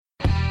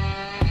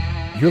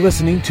You're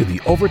listening to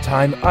the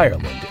Overtime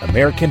Ireland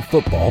American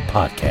Football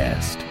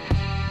Podcast.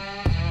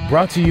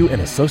 Brought to you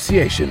in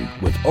association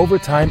with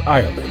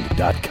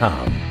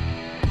OvertimeIreland.com.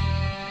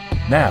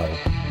 Now,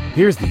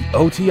 here's the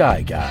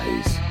OTI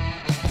guys.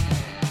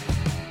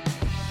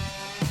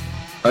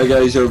 Hi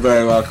guys, you're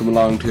very welcome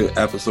along to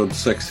episode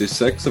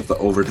 66 of the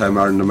Overtime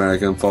Ireland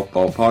American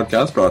Football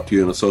Podcast, brought to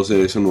you in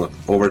association with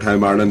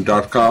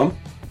OvertimeIreland.com.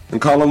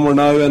 And Colin, we're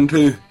now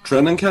into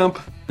training camp.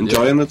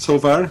 Enjoying it so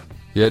far?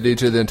 Yeah,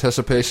 DJ, the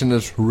anticipation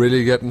is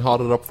really getting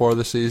hotted up for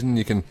the season.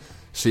 You can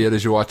see it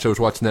as you watch. I was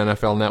watching the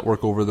NFL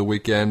Network over the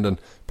weekend and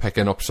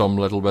picking up some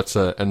little bits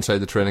inside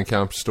the training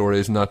camp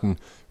stories and that, and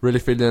really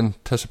feel the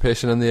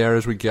anticipation in the air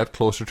as we get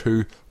closer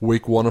to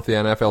week one of the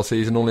NFL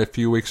season. Only a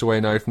few weeks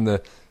away now from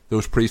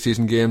those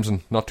preseason games,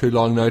 and not too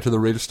long now till the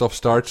real stuff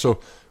starts.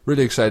 So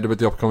really excited about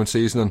the upcoming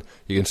season, and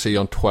you can see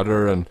on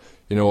Twitter and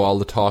all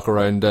the talk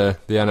around the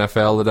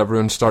NFL that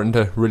everyone's starting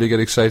to really get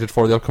excited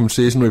for the upcoming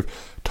season. We've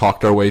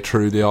talked our way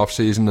through the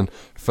off-season and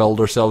filled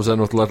ourselves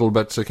in with little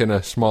bits of kind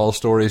of small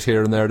stories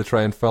here and there to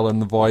try and fill in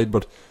the void,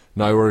 but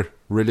now we're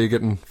really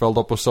getting filled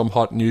up with some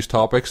hot news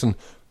topics, and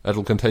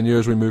it'll continue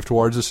as we move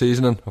towards the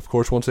season. And of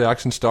course, once the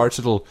action starts,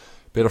 it'll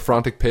be at a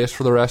frantic pace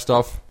for the rest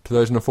of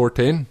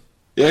 2014.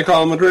 Yeah,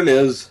 Colin, it really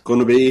is going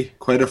to be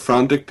quite a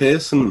frantic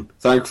pace, and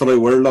thankfully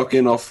we're lucky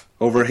enough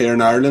over here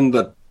in Ireland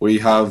that we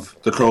have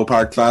the Croke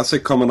Park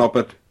Classic coming up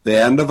at the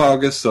end of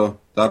August, so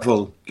that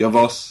will give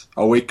us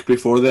a week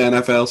before the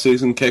NFL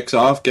season kicks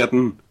off,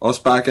 getting us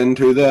back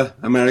into the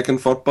American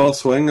football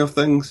swing of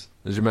things.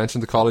 As you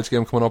mentioned, the college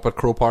game coming up at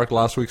Croke Park.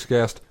 Last week's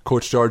guest,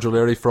 Coach George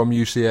O'Leary from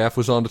UCF,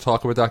 was on to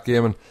talk about that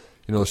game, and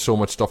there's so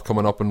much stuff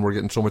coming up and we're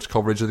getting so much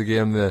coverage of the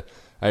game. The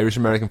Irish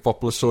American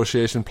Football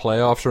Association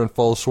playoffs are in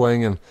full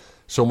swing, and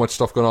so much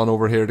stuff going on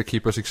over here to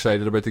keep us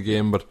excited about the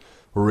game, but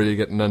we're really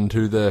getting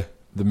into the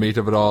meat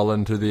of it all,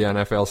 into the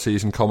NFL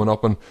season coming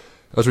up. And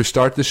as we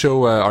start the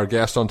show, our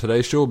guest on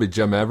today's show will be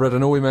Jim Everett. I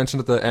know we mentioned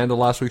at the end of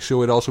last week's show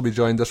we'd also be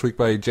joined this week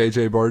by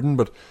JJ Burden,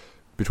 but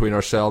between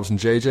ourselves and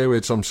JJ we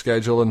had some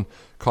schedule and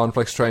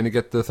conflicts trying to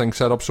get the thing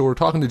set up, so we're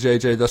talking to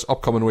JJ this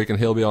upcoming week and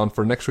he'll be on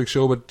for next week's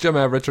show. But Jim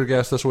Everett's our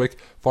guest this week.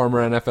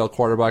 Former NFL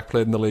quarterback,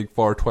 played in the league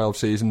for 12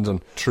 seasons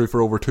and threw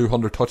for over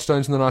 200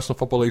 touchdowns in the National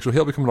Football League, so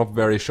he'll be coming up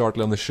very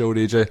shortly on the show,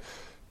 DJ,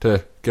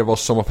 to give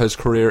us some of his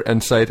career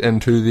insight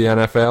into the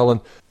NFL. And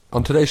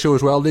on today's show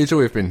as well, DJ,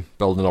 we've been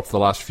building up for the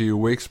last few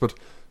weeks, but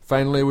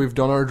finally we've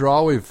done our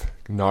draw. We've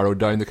narrowed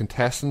down the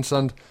contestants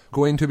and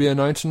going to be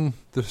announcing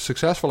the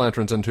successful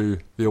entrants into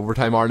the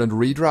Overtime Ireland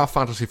Redraft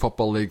Fantasy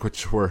Football League,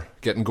 which we're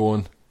getting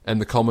going in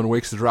the coming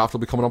weeks. The draft will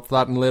be coming up for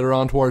that, and later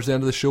on towards the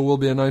end of the show we'll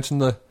be announcing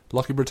the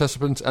lucky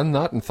participants in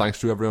that, and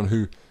thanks to everyone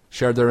who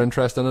shared their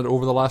interest in it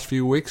over the last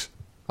few weeks.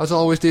 As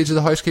always, DJ,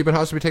 the housekeeping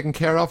has to be taken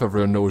care of.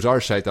 Everyone knows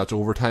our site, that's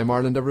Overtime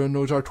Ireland. Everyone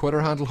knows our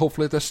Twitter handle,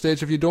 hopefully at this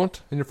stage. If you don't,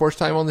 and your first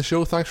time on the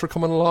show, thanks for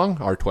coming along.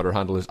 Our Twitter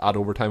handle is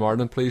 @Overtime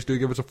Ireland. Please do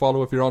give us a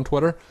follow if you're on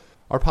Twitter.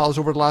 Our pals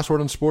over at Last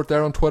Word on Sport,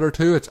 they're on Twitter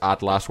too. It's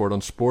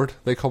 @LastWordOnSport.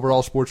 They cover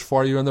all sports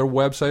for you on their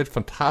website.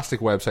 Fantastic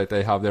website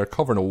they have there,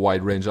 covering a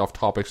wide range of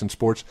topics in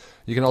sports.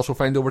 You can also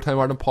find the Overtime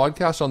Ireland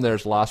podcast on there.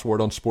 It's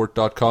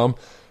LastWordOnSport.com.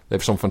 They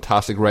have some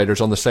fantastic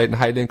writers on the site and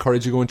highly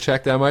encourage you to go and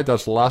check them out.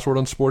 That's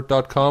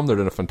LastWordOnSport.com. They're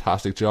doing a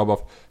fantastic job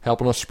of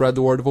helping us spread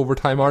the word of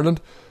Overtime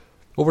Ireland.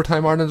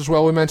 Overtime Ireland as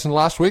well, we mentioned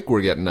last week, we're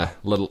getting a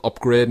little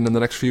upgrading in the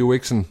next few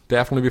weeks, and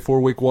definitely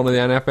before week one of the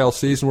NFL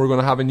season we're going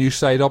to have a new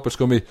site up. It's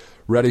going to be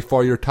ready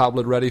for your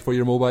tablet, ready for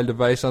your mobile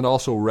device, and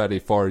also ready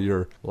for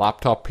your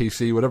laptop,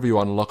 PC, whatever you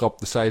want to look up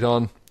the site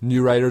on.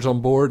 New writers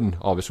on board, and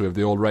obviously we have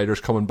the old writers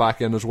coming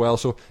back in as well,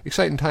 so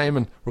exciting time,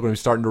 and we're going to be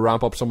starting to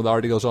ramp up some of the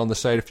articles on the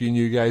site. A few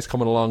new guys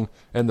coming along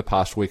in the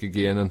past week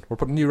again, and we're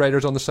putting new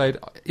writers on the site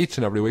each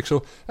and every week,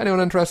 so anyone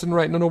interested in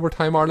writing on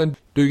Overtime Ireland,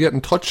 do get in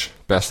touch.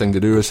 Best thing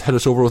to do is hit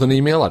us over with an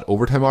email at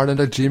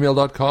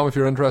overtimeireland@gmail.com if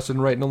you're interested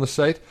in writing on the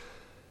site.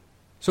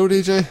 So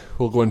DJ,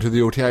 we'll go into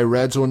the OTI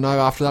Red Zone now.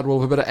 After that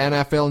we'll have a bit of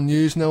NFL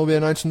news, and then we'll be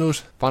announcing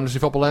those fantasy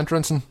football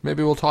entrants, and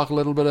maybe we'll talk a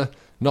little bit of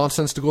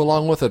nonsense to go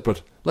along with it.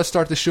 But let's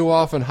start the show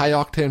off in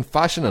high-octane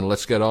fashion, and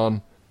let's get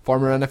on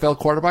former NFL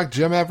quarterback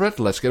Jim Everett.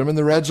 Let's get him in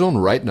the Red Zone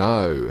right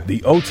now.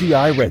 The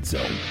OTI Red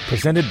Zone,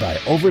 presented by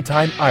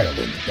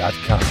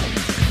OvertimeIreland.com.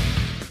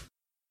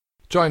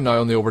 Joined now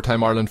on the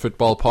Overtime Ireland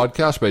Football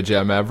Podcast by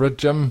Jim Everett.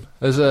 Jim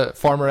is a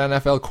former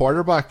NFL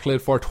quarterback,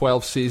 played for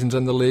 12 seasons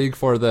in the league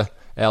for the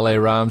LA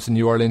Rams and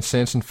New Orleans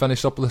Saints, and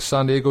finished up with the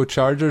San Diego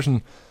Chargers,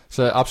 and it's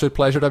an absolute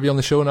pleasure to have you on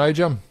the show now,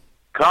 Jim.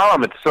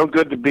 Colin, it's so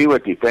good to be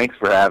with you. Thanks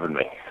for having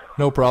me.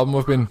 No problem.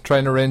 We've been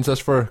trying to arrange this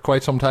for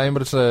quite some time,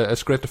 but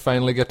it's great to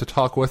finally get to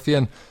talk with you,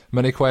 and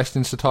many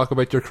questions to talk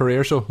about your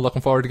career, so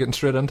looking forward to getting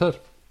straight into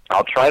it.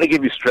 I'll try to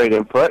give you straight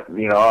input.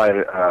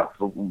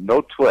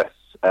 No twists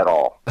at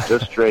all.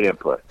 Just straight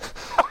input.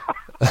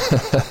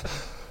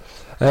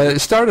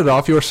 It started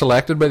off, you were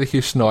selected by the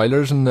Houston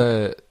Oilers in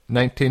the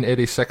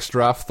 1986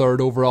 draft,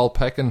 3rd overall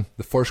pick, and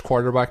the first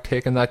quarterback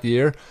taken that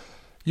year.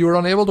 You were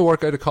unable to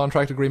work out a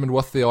contract agreement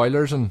with the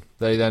Oilers, and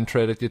they then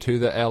traded you to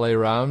the LA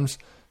Rams.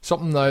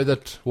 something now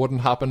that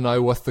wouldn't happen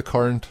now with the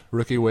current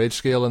rookie wage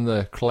scale and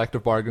the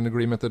collective bargaining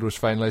agreement that was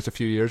finalised a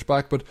few years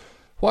back. But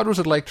what was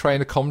it like trying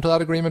to come to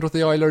that agreement with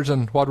the Oilers,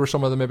 and what were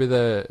some of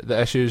the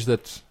issues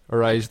that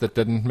arise that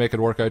didn't make it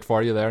work out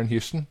for you there in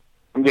Houston?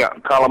 Yeah,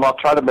 Colin, I'll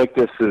try to make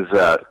this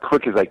as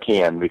quick as I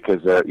can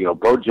because,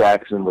 Bo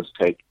Jackson was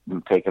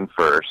taken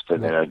first,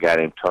 and then a guy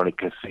named Tony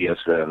Casillas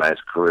had a nice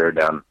career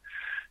down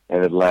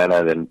in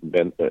Atlanta, then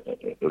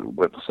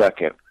went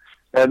second.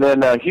 And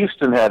then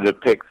Houston had to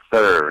pick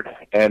third,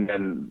 and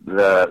then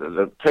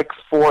the pick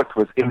fourth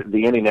was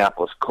the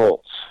Indianapolis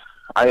Colts.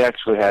 I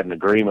actually had an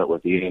agreement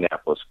with the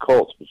Indianapolis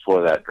Colts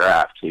before that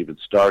draft even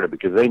started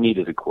because they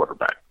needed a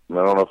quarterback. And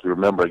I don't know if you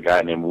remember a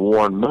guy named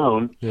Warren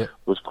Moon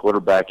was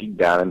quarterbacking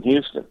down in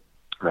Houston.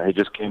 He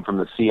just came from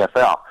the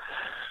CFL.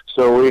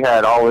 So we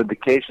had all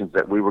indications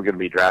that we were going to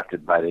be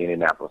drafted by the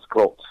Indianapolis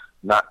Colts,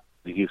 not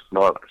the Houston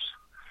Oilers.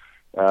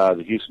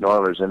 The Houston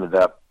Oilers ended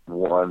up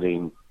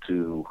wanting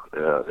to,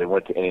 they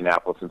went to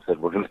Indianapolis and said,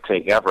 we're going to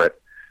take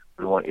Everett.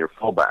 We want your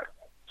fullback.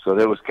 So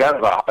there was kind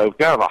of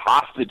a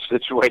hostage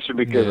situation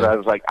because I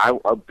was like, I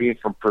being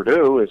from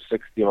Purdue is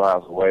 60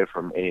 miles away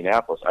from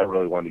Indianapolis. I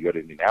really wanted to go to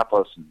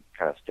Indianapolis and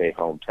kind of stay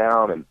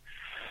hometown.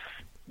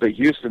 But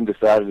Houston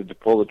decided to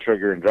pull the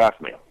trigger and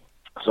draft me.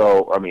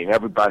 So, I mean,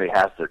 everybody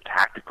has their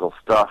tactical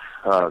stuff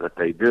that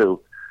they do.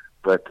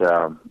 But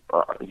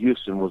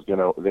Houston was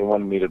they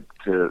wanted me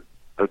to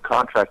the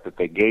contract that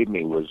they gave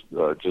me was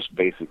just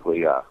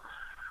basically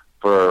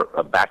for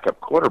a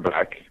backup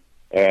quarterback,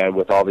 and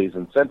with all these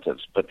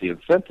incentives. But the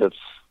incentives,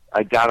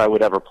 I doubt I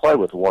would ever play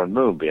with Warren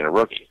Moon being a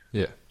rookie.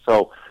 Yeah.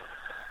 So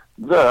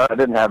I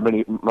didn't have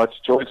much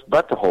choice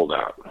but to hold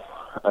out.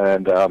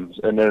 And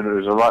then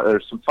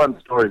there's some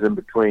fun stories in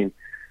between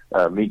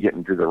me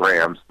getting to the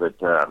Rams, but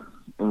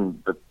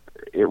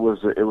it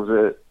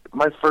was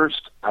my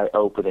first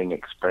eye-opening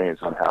experience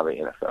on how the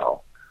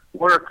NFL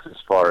works as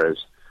far as,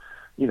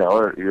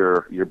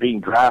 you're being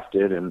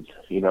drafted, and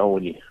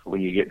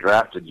when you get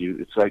drafted,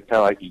 it's like kind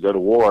of like you go to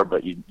war,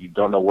 but you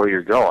don't know where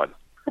you're going.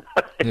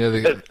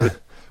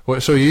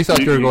 So you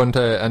thought you were going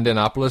to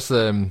Indianapolis?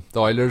 The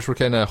Oilers were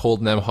kind of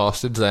holding them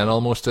hostage then,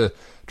 almost to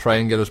try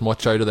and get as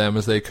much out of them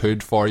as they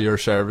could for your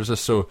services.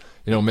 So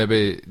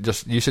maybe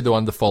just you said they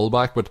wanted the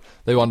fullback, but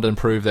they wanted to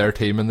improve their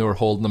team, and they were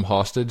holding them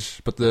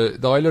hostage. But the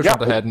Oilers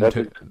went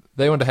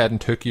ahead and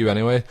took you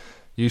anyway.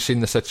 You seen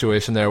the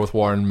situation there with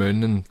Warren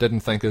Moon and didn't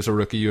think as a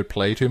rookie you would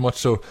play too much.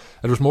 So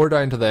it was more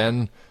down to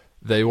then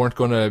they weren't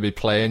going to be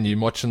playing you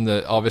much, and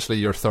obviously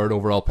your third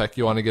overall pick,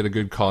 you want to get a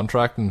good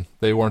contract, and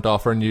they weren't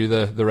offering you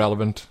the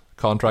relevant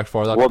contract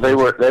for that. Well, they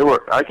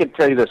were. I can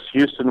tell you this: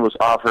 Houston was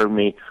offering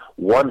me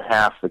one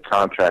half the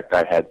contract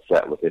I had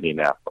set with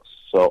Indianapolis.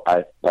 So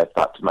I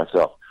thought to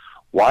myself,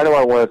 why do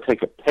I want to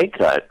take a pay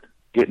cut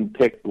getting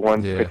picked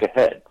one pick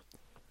ahead?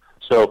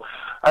 So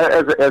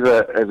as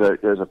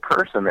a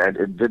person,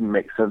 it didn't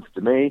make sense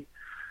to me,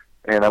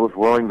 and I was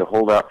willing to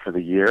hold out for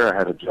the year. I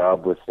had a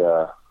job with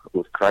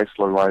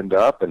Chrysler lined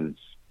up, and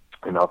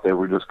if they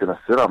were just going to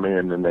sit on me,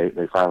 and then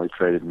they finally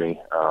traded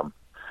me.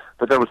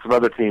 But there were some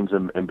other teams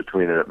in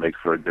between, and it makes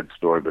for a good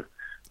story. But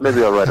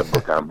maybe I'll write a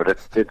book on. But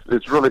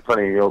it's really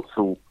funny.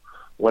 So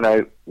when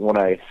I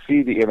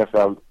see the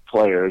NFL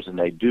players and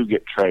they do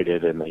get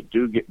traded and they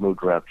do get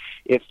moved around,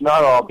 it's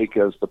not all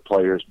because the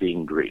player's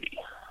being greedy.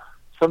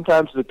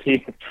 Sometimes the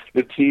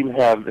team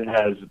has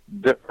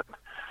different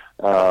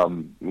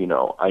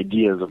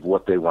ideas of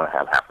what they want to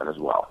have happen as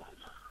well.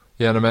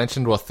 Yeah, and I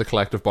mentioned with the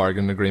collective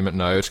bargaining agreement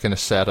now, it's kind of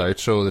set out,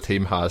 so the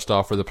team has to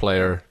offer the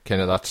player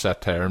kind of that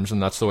set terms,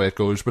 and that's the way it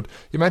goes. But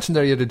you mentioned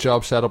there you had a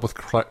job set up with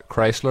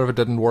Chrysler if it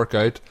didn't work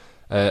out,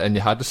 and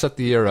you had to sit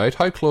the year out.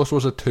 How close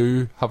was it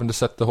to having to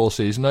sit the whole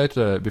season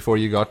out before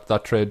you got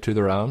that trade to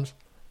the Rams?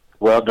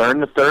 Well, during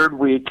the third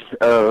week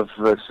of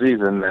the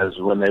season is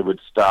when they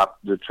would stop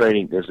the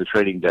trading. There's a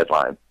trading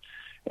deadline.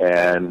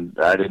 And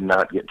I did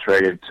not get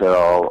traded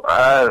till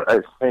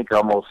I think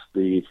I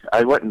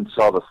went and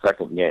saw the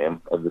second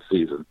game of the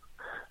season.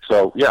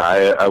 So yeah,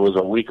 I was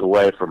a week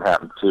away from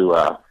having to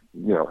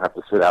have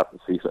to sit out the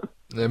season.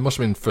 It must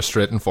have been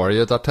frustrating for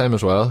you at that time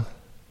as well.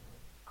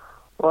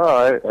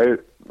 Well,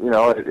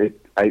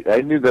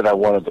 I knew that I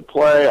wanted to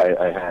play.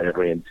 I had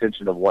every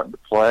intention of wanting to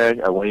play.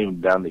 I went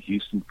even down to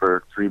Houston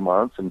for 3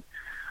 months, and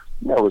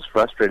it was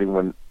frustrating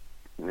when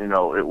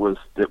it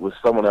was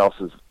someone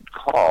else's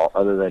call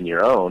other than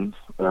your own.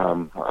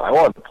 I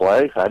wanted to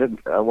play.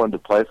 I wanted to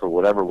play for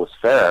whatever was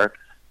fair,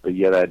 but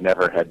yet I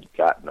never had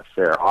gotten a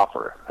fair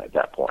offer at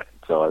that point.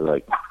 So I was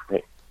like,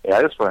 hey,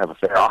 I just want to have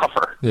a fair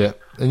offer. Yeah,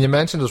 and you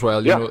mentioned as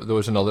well, there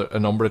was a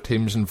number of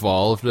teams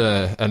involved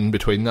in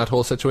between that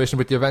whole situation,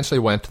 but you eventually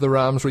went to the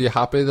Rams. Were you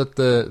happy that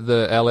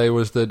the LA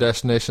was the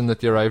destination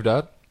that you arrived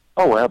at?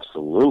 Oh,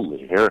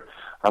 absolutely. Here,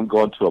 I'm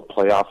going to a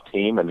playoff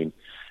team. I mean,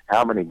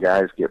 how many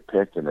guys get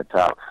picked in the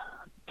top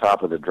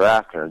of the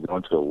draft and are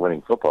going to a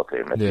winning football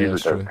team? It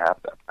usually doesn't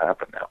happen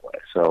that way.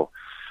 So,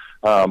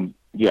 I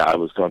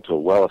was going to a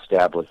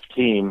well-established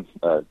team,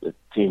 a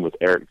team with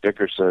Eric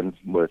Dickerson,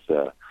 with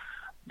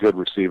good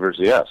receivers.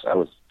 Yes, I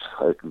was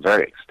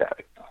very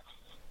ecstatic.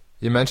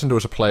 You mentioned it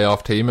was a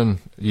playoff team, and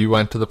you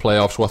went to the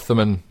playoffs with them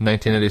in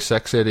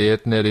 1986,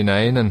 88 and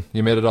 89, and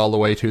you made it all the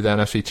way to the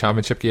NFC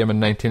Championship game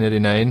in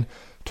 1989.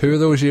 2 of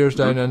those years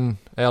down in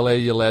LA,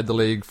 you led the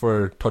league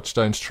for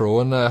touchdowns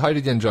thrown. How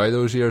did you enjoy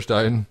those years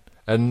down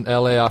in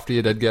LA after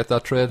you did get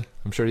that trade?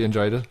 I'm sure you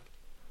enjoyed it.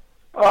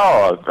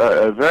 Oh,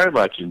 I very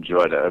much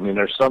enjoyed it. I mean,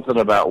 there's something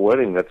about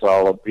winning that's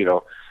all,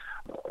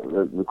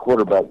 the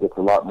quarterback gets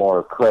a lot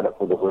more credit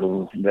for the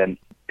winning than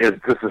is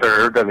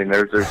deserved. I mean,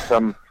 there's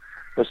some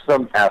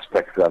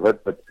aspects of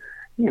it, but,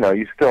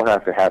 you still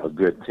have to have a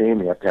good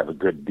team. You have to have a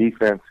good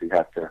defense. You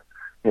have to,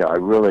 I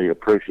really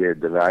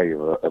appreciated the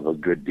value of a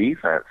good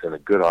defense and a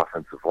good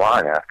offensive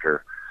line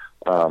after,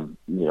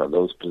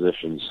 those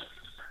positions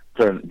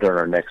during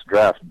our next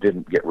draft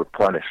didn't get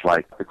replenished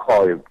like the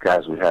quality of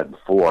guys we had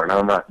before. And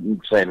I'm not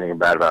saying anything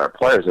bad about our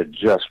players. They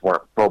just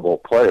weren't Pro Bowl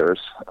players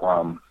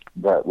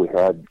that we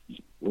had,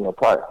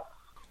 prior.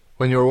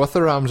 When you were with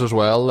the Rams as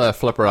well,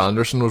 Flipper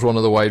Anderson was one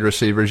of the wide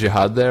receivers you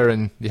had there,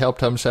 and you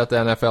helped him set the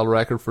NFL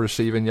record for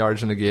receiving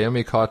yards in a game.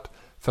 He caught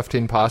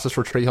 15 passes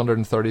for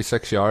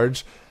 336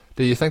 yards.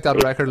 Do you think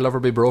that record will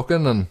ever be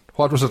broken? And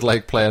what was it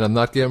like playing in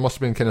that game? Must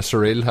have been kind of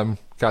surreal, him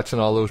catching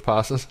all those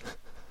passes.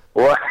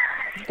 Well,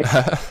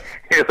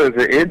 it was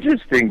an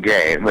interesting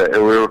game. Let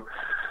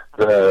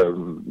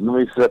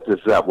me set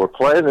this up. We're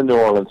playing the New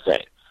Orleans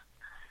Saints,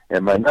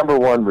 and my number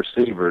one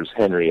receiver is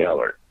Henry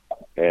Ellard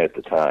at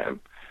the time.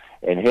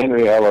 And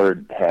Henry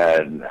Ellard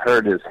had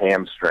hurt his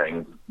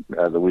hamstring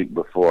the week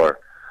before,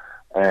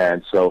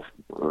 and so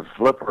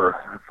Flipper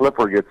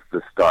gets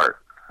the start,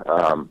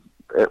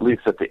 at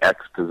least at the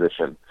X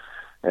position,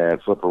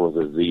 and Flipper was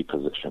a Z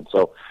position.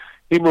 So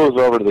he moves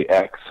over to the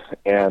X,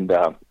 and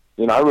I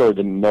really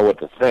didn't know what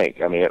to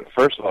think. I mean, at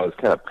first of all, I was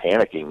kind of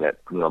panicking that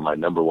my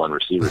number one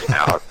receiver's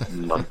out.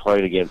 And I'm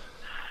playing against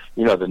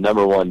the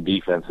number one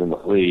defense in the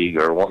league,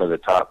 or one of the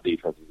top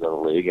defenses in the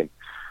league, and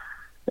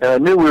I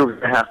knew we were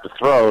going to have to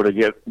throw to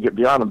get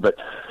beyond them. But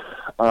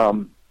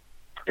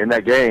in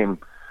that game,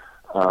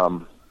 I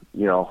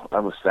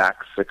was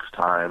sacked 6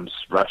 times,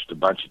 rushed a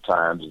bunch of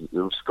times.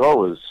 The score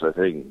was, I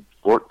think,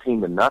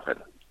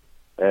 14-0,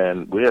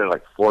 and we had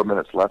like 4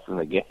 minutes left in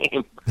the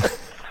game,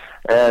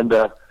 and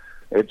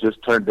it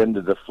just turned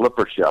into the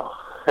Flipper show.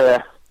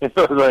 It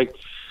was like,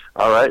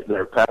 all right,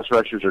 their pass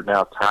rushers are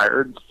now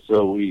tired,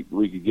 so we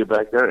could get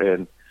back there,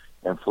 and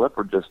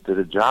Flipper just did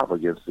a job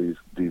against these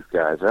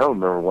guys. I don't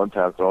remember one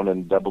time throwing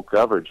in double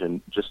coverage and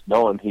just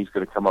knowing he's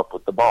going to come up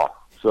with the ball.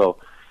 So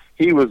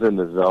he was in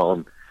the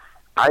zone.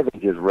 I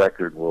think his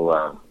record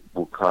will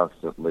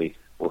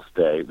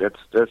stay. That's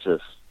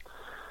just.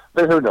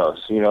 But who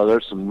knows?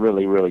 There's some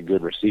really, really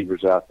good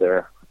receivers out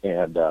there,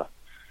 and it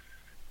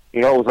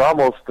was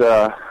almost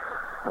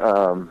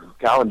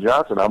Calvin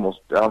Johnson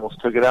almost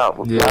took it out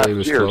last he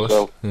was year. Close.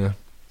 So yeah,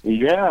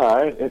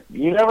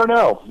 you never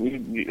know.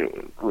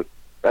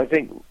 I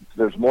think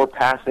there's more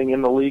passing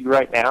in the league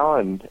right now,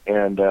 and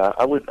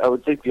I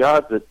would take the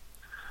odds that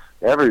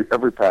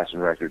every passing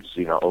record's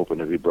open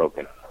to be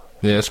broken.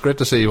 Yeah, it's great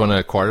to see when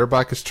a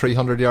quarterback is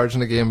 300 yards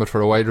in a game, but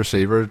for a wide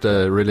receiver, it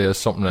really is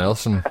something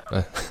else, and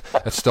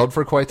it stood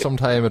for quite some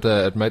time.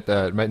 It might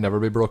never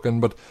be broken.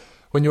 But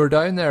when you were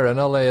down there in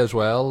LA as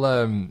well,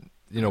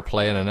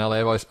 playing in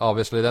LA,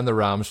 obviously, then the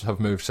Rams have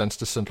moved since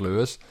to St.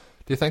 Louis.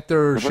 Do you think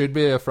there should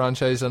be a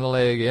franchise in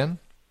LA again?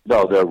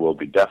 No, there will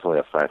be definitely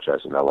a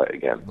franchise in LA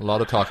again. A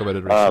lot of talk about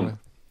it recently.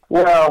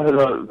 Well,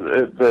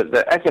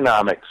 the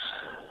economics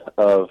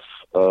of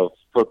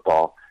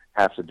football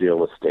have to deal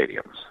with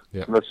stadiums.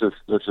 Yeah. Let's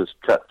just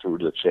cut through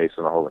the chase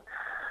on the whole thing.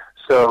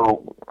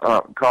 So,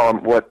 Colin,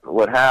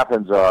 what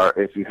happens are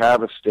if you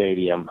have a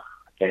stadium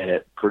and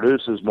it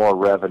produces more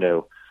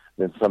revenue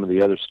than some of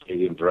the other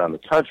stadiums around the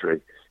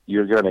country,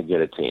 you're going to get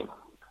a team.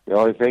 The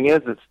only thing is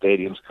that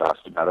stadiums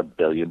cost about $1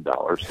 billion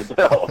to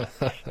build.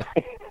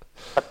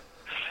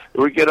 If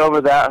we get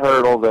over that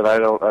hurdle, then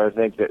I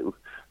think that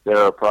there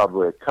are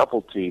probably a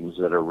couple teams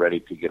that are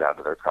ready to get out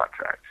of their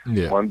contract.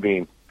 Yeah. One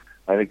being,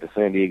 I think the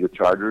San Diego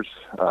Chargers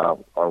are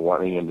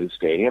wanting a new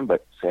stadium,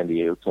 but San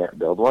Diego can't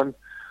build one.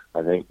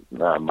 I think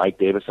Mike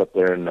Davis up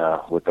there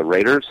with the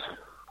Raiders,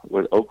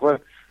 with Oakland,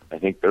 I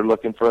think they're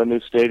looking for a new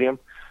stadium.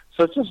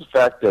 So it's just the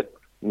fact that,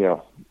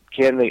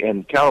 can they,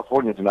 and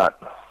California's not,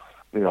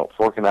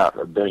 forking out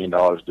 $1 billion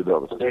to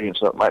build a stadium,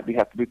 so it might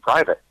have to be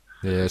private.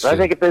 Yeah, I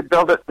think if they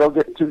build it, they'll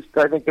get 2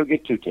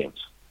 teams.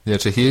 Yeah,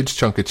 it's a huge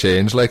chunk of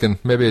change. And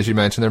maybe, as you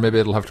mentioned there, maybe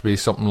it'll have to be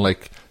something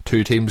like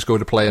 2 teams go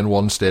to play in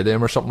one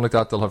stadium or something like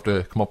that. They'll have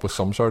to come up with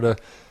some sort of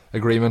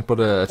agreement. But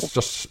it's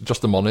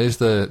just the money is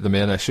the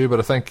main issue. But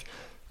I think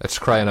it's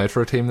crying out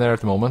for a team there at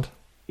the moment.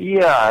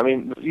 Yeah, I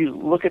mean, you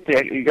look at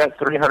you got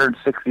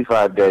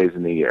 365 days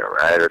in the year,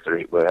 right, or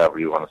whatever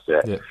you want to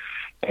say. Yeah.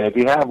 And if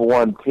you have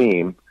one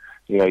team,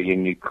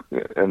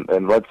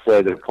 and let's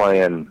say they're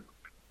playing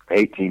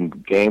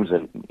 18 games,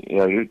 and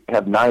you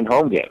have 9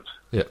 home games.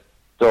 Yeah.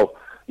 So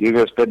you're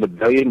going to spend $1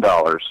 billion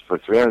for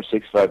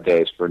 365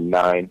 days for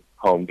 9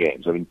 home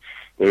games. I mean,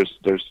 there's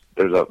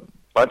a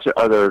bunch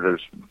of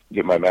there's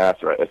get my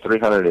math right,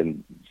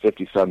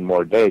 350 some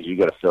more days. You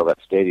got to fill that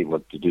stadium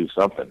to do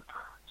something.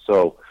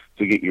 So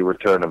to get your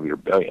return of your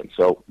billion.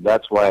 So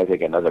that's why I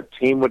think another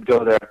team would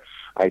go there.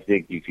 I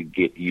think you could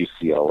get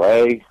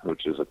UCLA,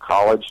 which is a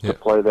college, to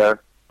play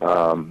there.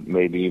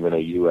 Maybe even a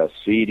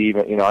USC to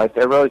even, I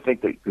really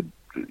think that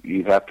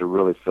you'd have to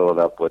really fill it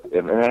up with,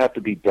 and it'd have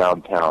to be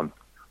downtown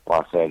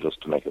Los Angeles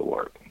to make it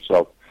work.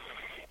 So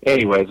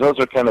anyways, those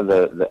are kind of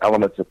the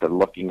elements that they're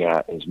looking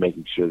at, is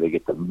making sure they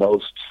get the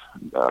most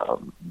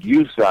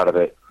use out of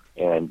it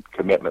and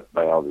commitment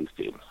by all these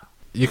teams.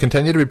 You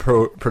continue to be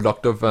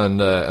productive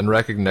and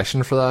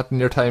recognition for that in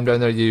your time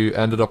down there. You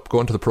ended up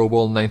going to the Pro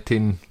Bowl in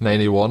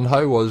 1991.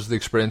 How was the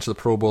experience of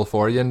the Pro Bowl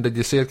for you? And did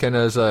you see it kind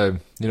of as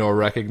a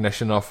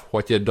recognition of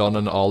what you had done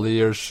in all the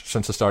years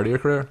since the start of your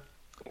career?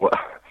 Well,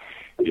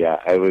 yeah,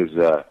 it was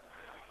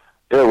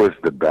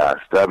the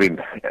best. I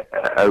mean,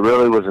 it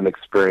really was an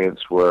experience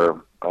where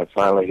I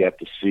finally got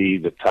to see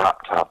the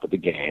top of the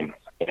game,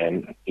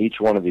 and each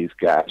one of these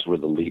guys were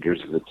the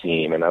leaders of the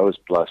team, and I was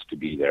blessed to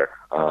be there.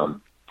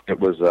 It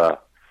was a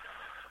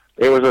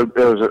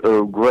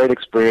great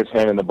experience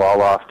handing the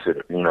ball off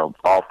to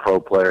all pro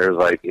players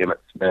like Emmitt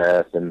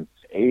Smith, and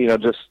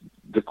just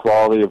the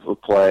quality of the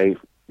play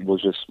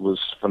was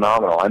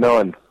phenomenal. I know,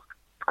 and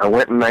I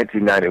went in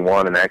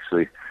 1991 and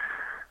actually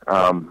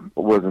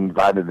was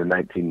invited in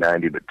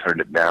 1990 but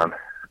turned it down.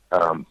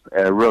 And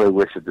I really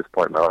wish at this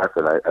point in my life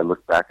that I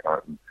looked back on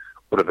it and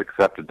would have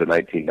accepted the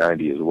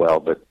 1990 as well,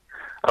 but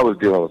I was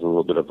dealing with a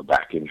little bit of a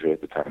back injury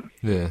at the time.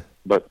 Yeah,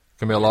 but it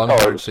can be a long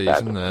hard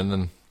season,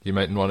 and you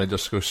mightn't want to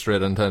just go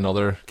straight into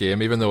another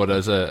game, even though it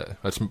was a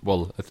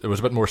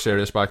bit more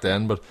serious back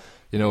then. But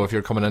if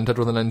you're coming into it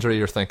with an injury,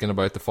 you're thinking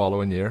about the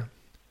following year.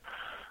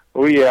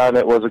 Well, yeah, and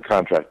it was a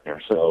contract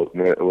year, so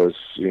it was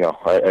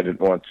I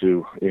didn't want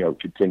to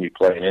continue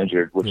playing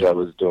injured, which I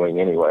was doing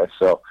anyway.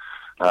 So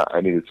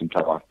I needed some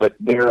time off. But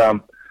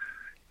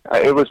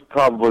it was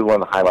probably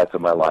one of the highlights of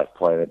my life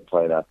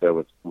playing out there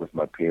with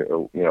my peer,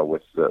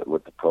 with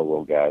the Pro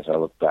Bowl guys. I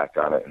look back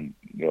on it, and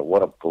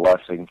what a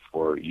blessing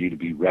for you to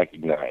be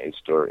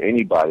recognized, or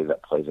anybody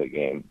that plays a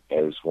game,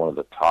 as one of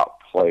the top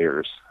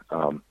players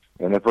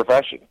in their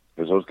profession,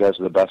 because those guys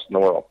are the best in the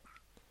world.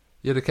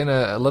 You had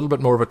a little bit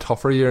more of a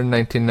tougher year in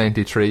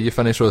 1993. You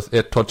finished with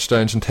 8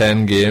 touchdowns in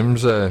 10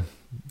 games,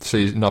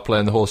 not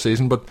playing the whole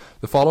season. But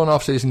the following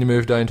off season, you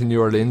moved down to New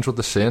Orleans with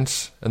the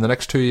Saints. In the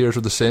next 2 years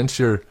with the Saints,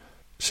 your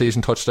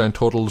season touchdown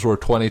totals were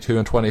 22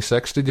 and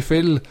 26. Did you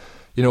feel,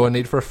 a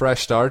need for a fresh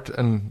start,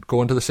 and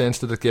going to the Saints,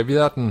 did it give you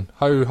that? And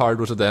how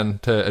hard was it then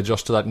to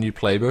adjust to that new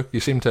playbook?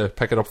 You seemed to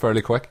pick it up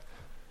fairly quick.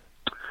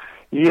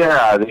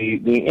 Yeah,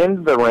 the end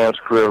of the Rams'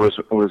 career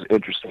was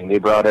interesting. They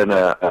brought in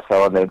a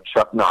fellow named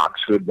Chuck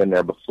Knox, who had been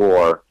there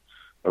before,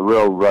 a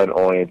real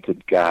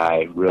run-oriented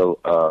guy.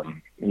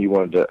 He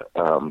wanted to,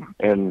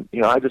 and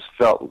I just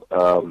felt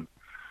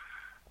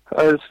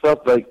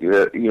like they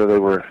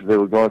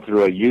were going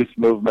through a youth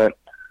movement,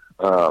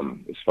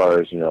 as far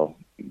as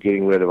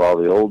getting rid of all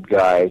the old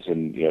guys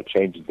and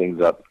changing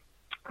things up.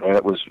 And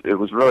it was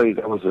really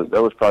that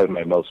was probably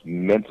my most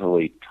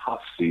mentally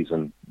tough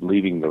season,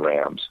 leaving the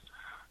Rams.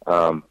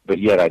 But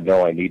yet I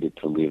know I needed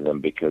to leave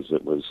them because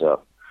it was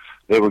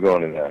they were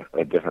going in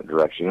a different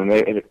direction, and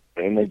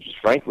they just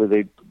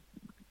frankly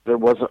there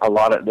wasn't a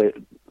lot of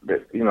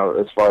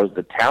as far as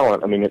the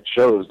talent. I mean, it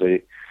shows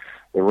the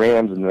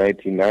Rams in the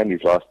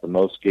 1990s lost the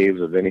most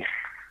games of any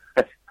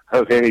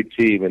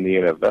team in the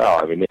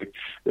NFL. I mean,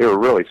 they were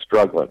really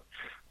struggling.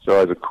 So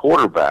as a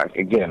quarterback,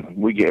 again,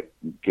 we give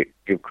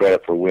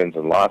credit for wins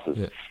and losses.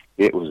 Yeah.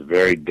 It was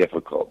very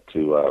difficult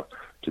to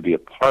be a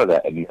part of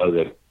that and know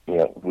that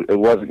it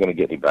wasn't going to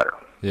get any better.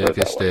 Yeah, if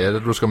you stayed,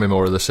 it was going to be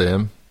more of the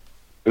same.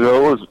 It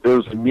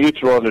was a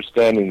mutual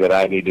understanding that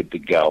I needed to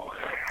go.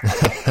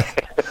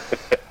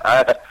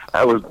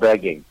 I was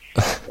begging,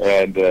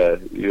 and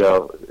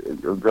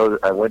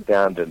I went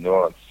down to New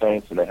Orleans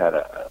Saints, and they had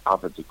an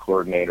offensive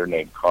coordinator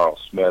named Carl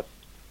Smith.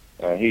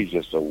 He's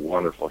just a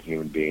wonderful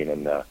human being,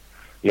 and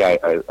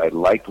I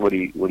liked what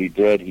he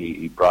did.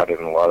 He brought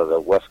in a lot of the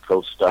West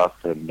Coast stuff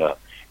and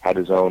had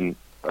his own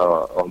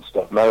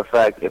stuff. Matter of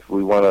fact, if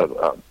we want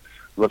to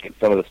look at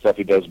some of the stuff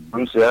he does,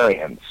 Bruce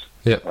Arians,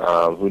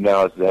 who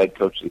now is the head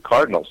coach of the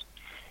Cardinals,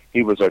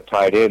 he was our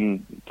tight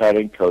end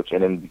coach,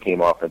 and then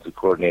became offensive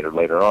coordinator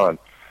later on.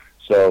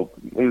 So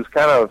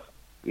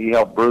he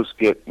helped Bruce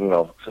get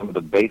some of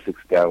the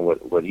basics down,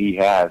 what he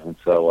has, and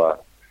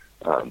so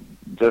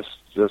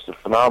just a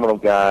phenomenal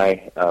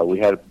guy. We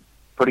had a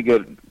pretty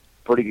good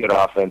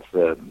offense.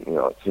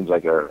 It seems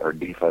like our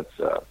defense,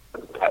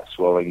 Pat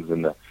Swellings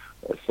and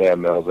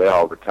Sam Mills, they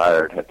all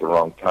retired at the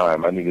wrong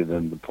time. I needed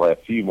them to play a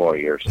few more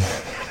years.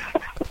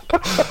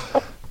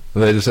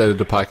 They decided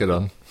to pack it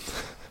on.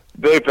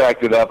 They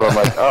packed it up. I'm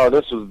like,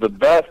 this was the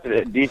best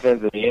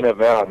defense in the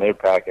NFL, and they're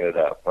packing it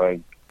up. I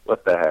mean,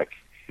 what the heck?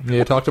 Yeah,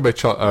 you talked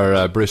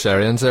about Bruce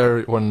Arians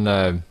there. When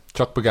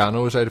Chuck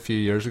Pagano was out a few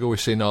years ago,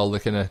 we've seen all the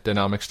kind of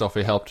dynamic stuff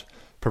he helped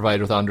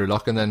provide with Andrew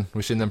Luck, and then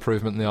we've seen the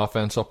improvement in the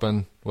offense up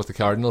in with the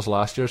Cardinals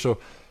last year. So,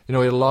 he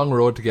had a long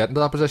road to get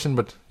into that position,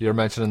 but you're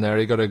mentioning there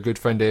he got a good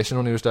foundation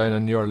when he was down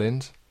in New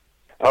Orleans.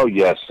 Oh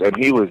yes, and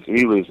he was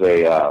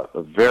a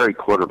very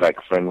quarterback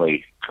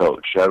friendly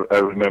coach. I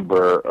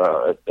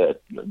remember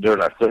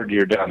during our third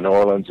year down in New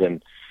Orleans,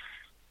 and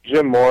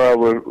Jim Mora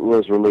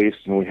was released,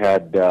 and we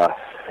had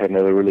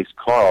another released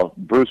Carl.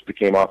 Bruce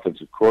became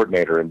offensive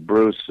coordinator, and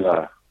Bruce,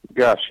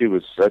 he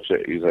was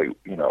he's like,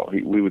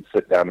 we would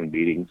sit down in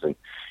meetings and,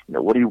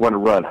 what do you want to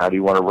run? How do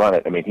you want to run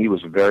it? I mean, he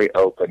was very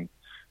open,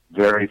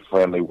 very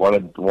friendly,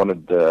 wanted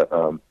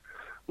the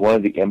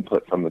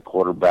input from the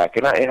quarterback.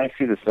 And I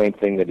see the same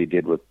thing that he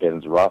did with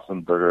Ben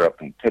Roethlisberger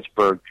up in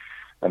Pittsburgh.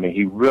 I mean,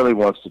 he really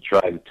wants to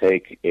try to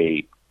take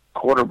a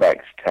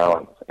quarterback's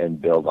talent and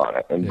build on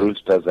it. And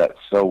Bruce does that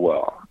so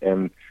well.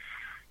 And,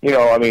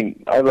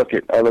 I look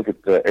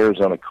at the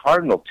Arizona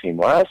Cardinal team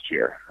last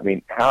year. I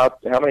mean, how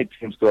many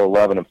teams go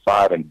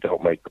 11-5 and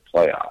don't make the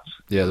playoffs?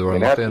 Yeah, they were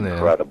that's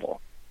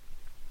incredible.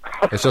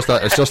 It's just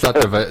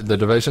that the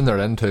division they're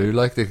in too.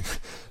 Like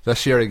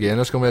this year again,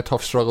 it's going to be a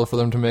tough struggle for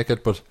them to make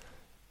it. But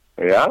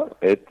yeah,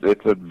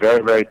 it's a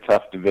very, very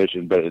tough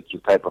division, but it's the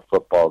type of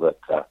football that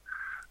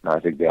I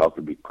think they all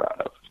could be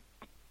proud of.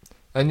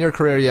 In your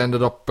career, you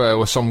ended up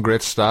with some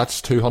great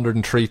stats: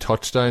 203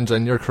 touchdowns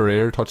in your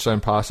career, touchdown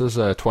passes,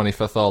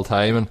 25th all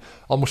time, and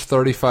almost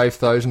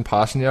 35,000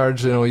 passing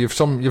yards. You've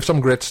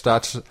some great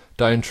stats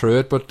down through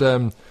it. But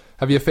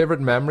have you a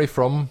favourite memory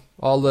from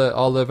all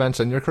the events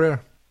in your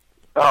career?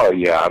 Oh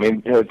yeah, I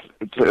mean,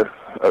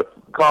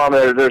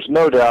 Colin, there's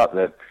no doubt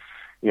that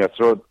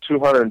throw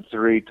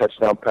 203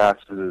 touchdown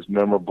passes is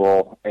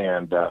memorable,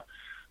 and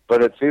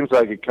but it seems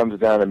like it comes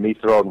down to me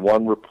throwing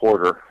one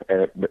reporter,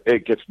 and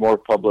it gets more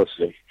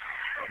publicity.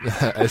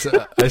 I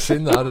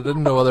seen that. I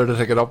didn't know whether to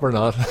take it up or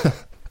not.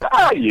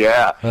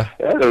 Yeah,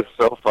 that is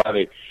so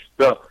funny.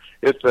 So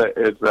it's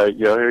like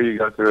here you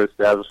go through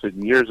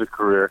establishing years of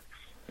career,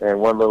 and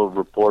one little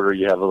reporter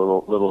you have a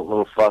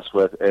little fuss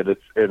with, and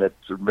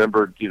it's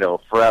remembered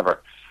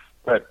forever.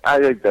 But I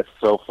think that's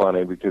so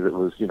funny because it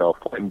was a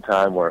point in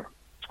time where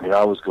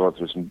I was going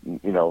through some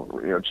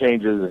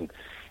changes,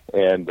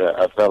 and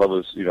a fellow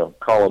was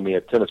calling me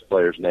a tennis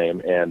player's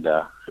name, and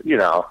it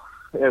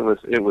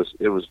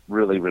was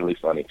really, really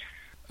funny.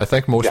 I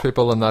think most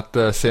people in that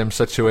same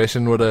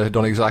situation would have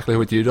done exactly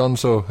what you done,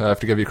 so I have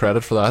to give you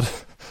credit for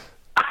that.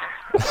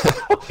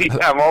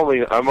 I'm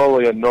only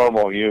a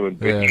normal human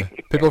being. Yeah.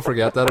 People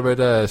forget that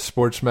about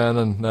sportsmen,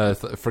 and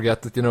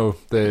forget that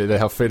they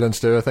have feelings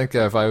too. I think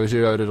if I was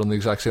you, I would have done the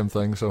exact same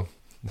thing. So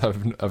I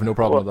have no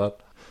problem with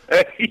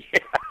that.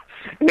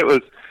 It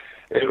was.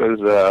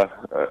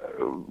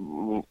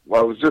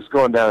 I was just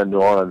going down to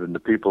New Orleans, and the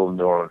people in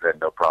New Orleans had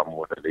no problem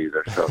with it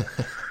either. So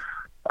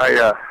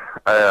I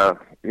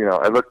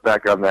look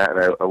back on that,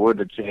 and I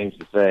wouldn't have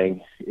changed a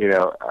thing.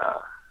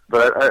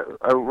 But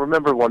I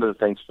remember one of the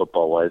things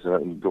football-wise,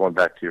 and going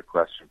back to your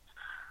question,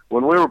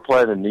 when we were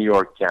playing the New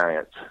York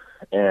Giants,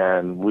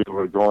 and we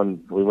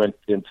went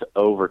into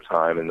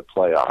overtime in the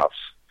playoffs,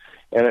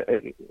 and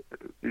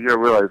you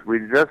realize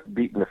we'd just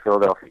beaten the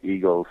Philadelphia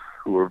Eagles,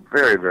 who were a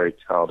very, very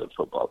talented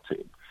football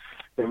team,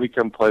 and we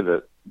come play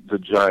the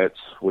Giants,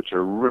 which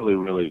are really,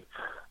 really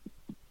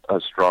a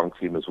strong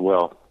team as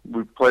well.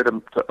 We played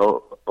them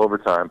to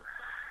overtime.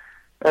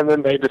 And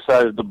then they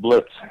decided to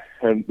blitz.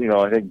 And,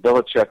 I think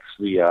Belichick's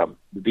the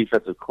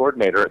defensive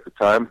coordinator at the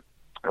time,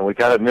 and we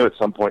kind of knew at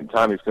some point in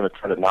time he was going to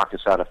try to knock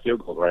us out of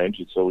field goal range,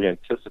 and so we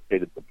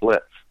anticipated the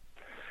blitz.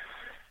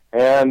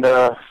 And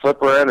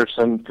Flipper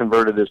Anderson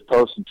converted his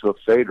post into a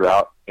fade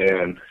route,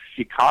 and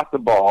he caught the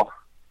ball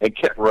and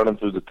kept running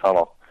through the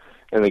tunnel.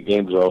 And the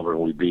game's over,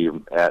 and we beat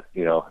him at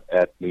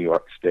New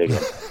York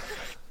Stadium.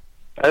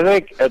 I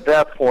think at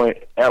that point,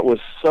 that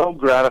was so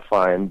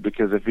gratifying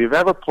because if you've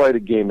ever played a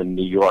game in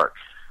New York,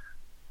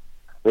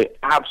 they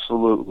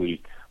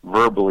absolutely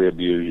verbally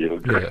abuse you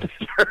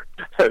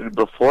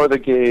before the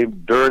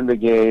game, during the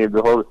game,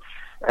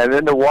 and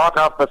then to walk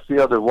off the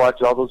field and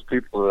watch all those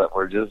people that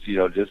were just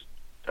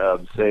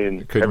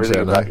saying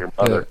everything about your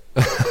mother.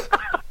 Yeah.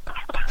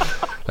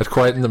 It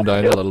quietened them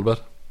down a little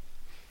bit.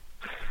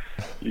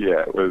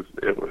 Yeah, it was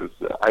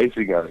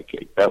icing on the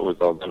cake.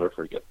 I'll never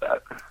forget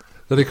that.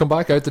 Did he come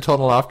back out the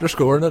tunnel after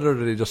scoring it, or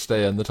did he just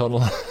stay in the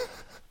tunnel?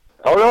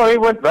 Oh no, he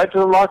went right to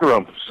the locker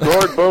room,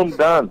 scored, boom,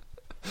 done.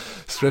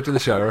 Straight to the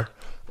shower.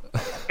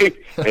 He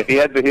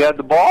had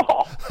the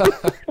ball.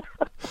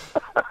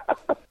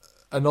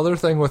 Another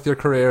thing with your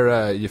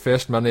career, you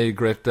faced many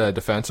great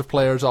defensive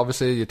players.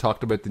 Obviously, you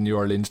talked about the New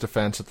Orleans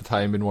defense at the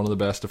time being one of the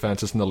best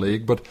defenses in the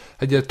league. But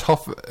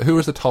who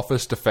was the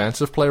toughest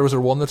defensive player? Was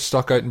there one that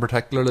stuck out in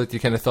particular that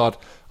you kind of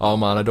thought, "Oh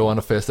man, I don't want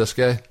to face this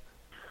guy"?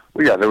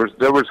 Well, yeah, there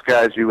was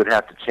guys you would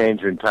have to change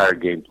your entire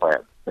game plan,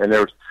 and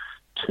there was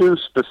two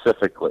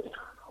specifically.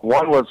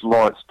 One was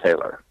Lawrence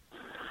Taylor.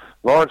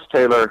 Lawrence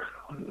Taylor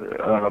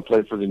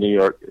played for the New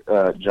York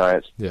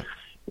Giants. Yeah.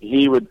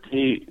 We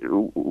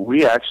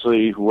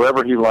actually,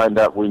 wherever he lined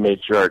up, we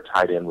made sure our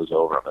tight end was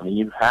over him. I mean,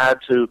 you had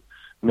to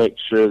make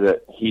sure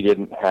that he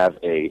didn't have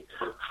a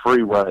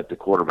free run at the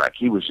quarterback.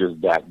 He was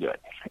just that good.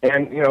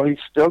 And, he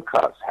still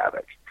caused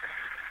havoc.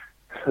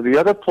 The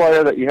other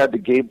player that you had to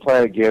game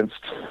plan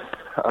against,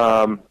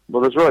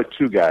 there's really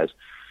two guys,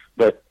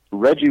 but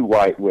Reggie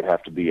White would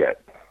have to be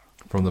it.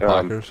 From the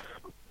Packers?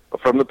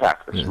 From the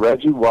Packers. Yeah.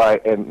 Reggie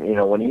White, and,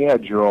 when he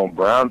had Jerome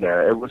Brown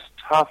there, it was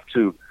tough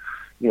to,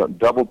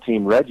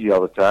 double-team Reggie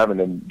all the time, and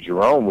then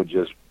Jerome would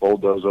just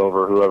bulldoze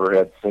over whoever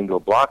had single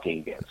blocking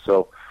against.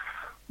 So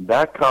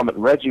that comment,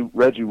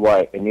 Reggie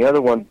White, and the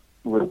other one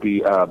would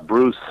be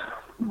Bruce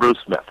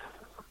Smith.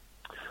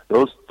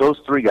 Those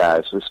three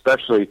guys,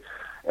 especially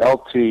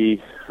LT,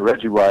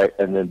 Reggie White,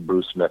 and then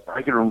Bruce Smith.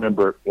 I can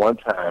remember one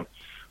time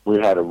we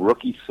had a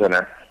rookie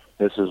center.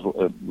 This is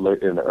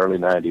late in the early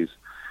 90s.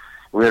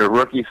 We had a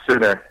rookie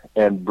center,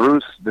 and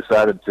Bruce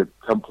decided to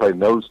come play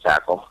nose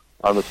tackle.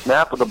 On the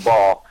snap of the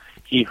ball,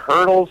 he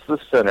hurdles the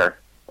center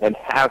and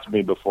has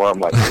me before I'm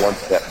like one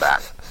step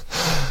back.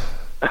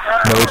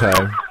 No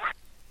time.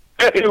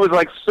 He was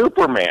like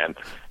Superman.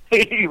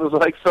 He was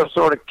like some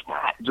sort of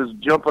cat just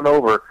jumping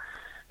over,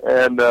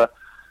 and the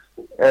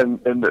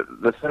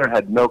center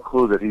had no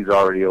clue that he's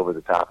already over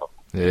the top of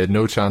him. Yeah,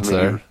 no chance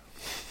there.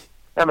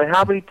 I mean,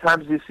 how many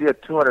times do you see a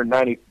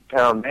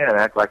 290-pound man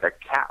act like a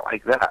cat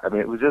like that? I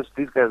mean, it was just,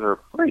 these guys are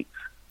freaks.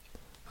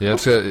 Yeah,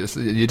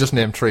 you just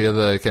named three of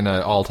the kind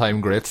of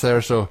all-time greats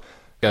there, so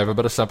I have a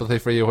bit of sympathy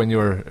for you when you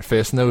were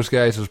facing those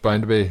guys. It was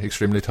bound to be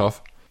extremely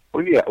tough.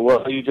 Well, yeah,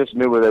 you just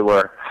knew where they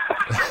were.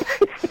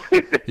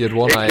 You had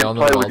one eye on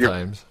them at all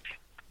times.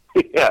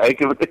 Yeah, they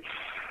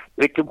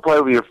can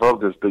play with your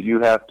focus, but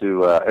you have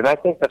to, and I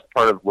think that's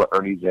part of what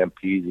Ernie's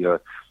MPs,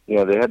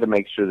 they had to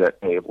make sure that,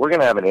 hey, if we're going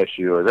to have an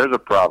issue or there's a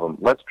problem,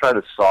 let's try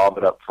to solve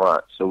it up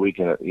front so we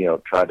can,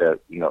 try to,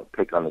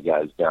 pick on the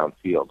guys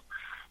downfield.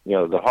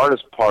 The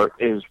hardest part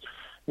is,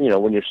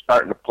 when you're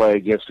starting to play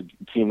against a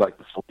team like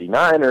the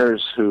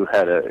 49ers who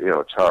had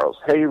Charles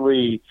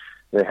Haley,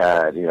 they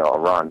had, a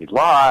Ronnie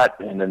Lott,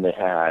 and then they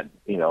had,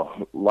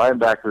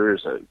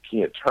 linebackers,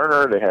 Keanu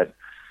Turner.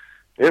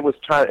 It was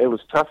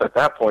tough at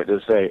that point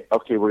to say,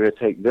 okay, we're going to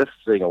take this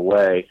thing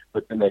away,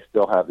 but then they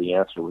still have the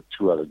answer with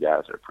two other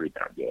guys that are pretty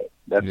darn good.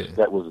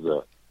 That was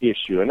the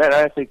issue, and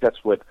I think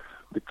that's what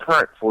the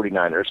current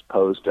 49ers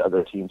pose to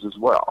other teams as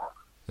well.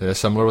 Yeah,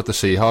 similar with the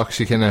Seahawks,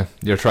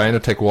 you're trying to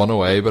take one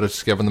away, but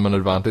it's giving them an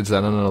advantage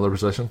then in another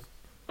position.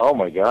 Oh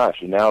my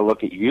gosh! And now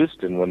look at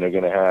Houston when they're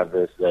going to have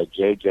this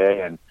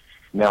JJ and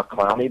now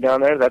Clowney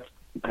down there. That's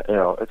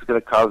it's going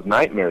to cause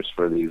nightmares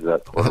for these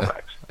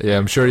quarterbacks. Yeah,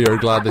 I'm sure you're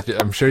glad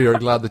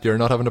that you're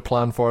not having to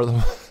plan for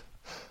them.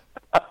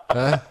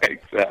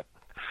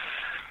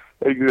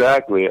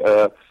 Exactly.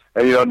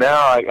 And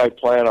now I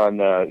plan on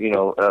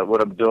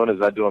what I'm doing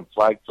is I'm doing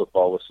flag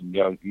football with some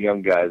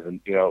young guys, and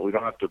we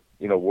don't have to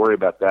worry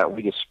about that.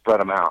 We just spread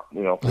them out.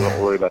 We don't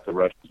worry about the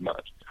rush as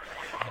much.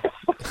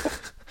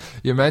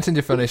 You mentioned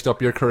you finished up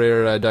your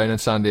career down in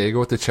San Diego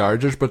with the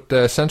Chargers, but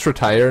since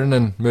retiring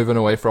and moving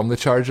away from the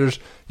Chargers,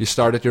 you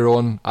started your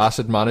own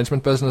asset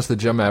management business, the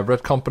Jim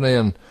Everett Company,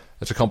 and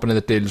it's a company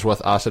that deals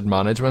with asset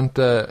management.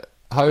 How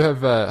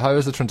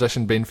has the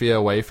transition been for you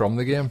away from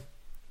the game?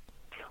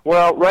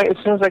 Well, right as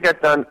soon as I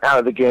got done out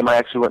of the game, I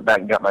actually went back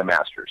and got my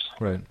master's.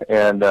 Right.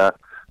 And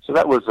so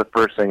that was the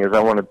first thing, is I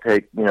wanted to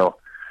take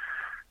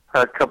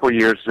a couple of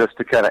years just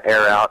to kind of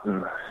air out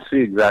and see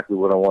exactly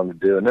what I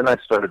wanted to do. And then I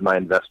started my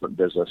investment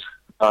business.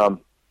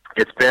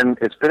 It's been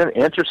an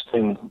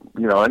interesting,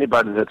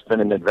 anybody that's been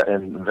in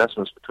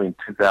investments between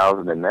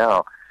 2000 and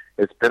now,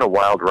 it's been a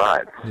wild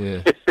ride.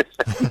 Yeah.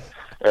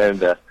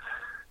 And as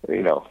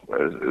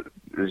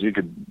you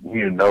could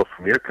know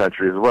from your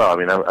country as well. I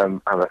mean,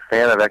 I'm a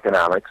fan of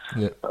economics,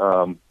 and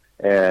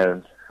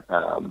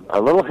a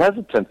little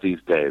hesitant these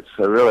days.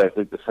 So I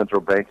think the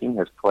central banking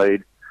has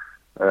played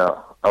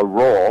a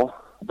role,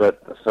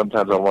 but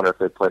sometimes I wonder if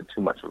they played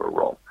too much of a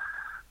role.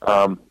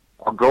 I'll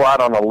go out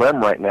on a limb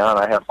right now, and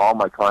I have all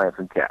my clients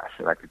in cash,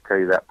 and I can tell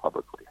you that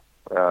publicly.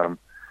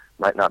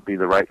 Might not be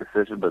the right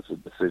decision, but it's a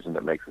decision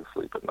that makes us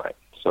sleep at night.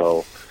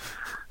 So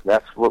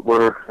that's what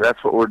we're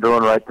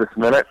doing right this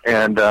minute,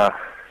 and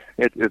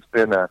it's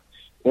been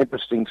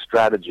interesting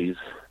strategies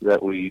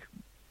that we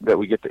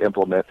get to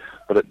implement,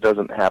 but it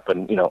doesn't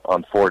happen,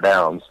 on 4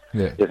 downs.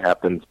 Yeah. It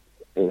happens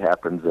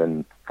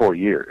in 4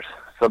 years,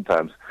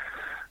 sometimes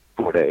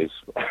 4 days.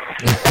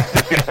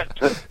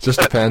 Just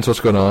depends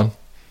what's going on.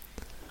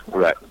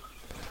 Right.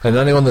 And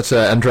anyone that's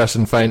interested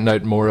in finding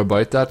out more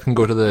about that can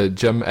go to the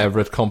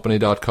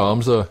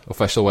JimEverettCompany.com, the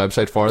official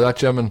website for that,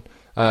 Jim. And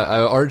I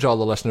urge all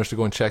the listeners to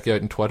go and check you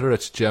out on Twitter.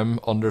 It's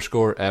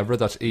Jim_Everett.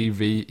 That's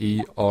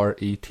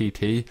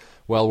EVERETT.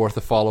 Well worth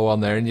a follow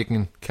on there, and you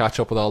can catch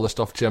up with all the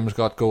stuff Jim's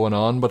got going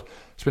on. But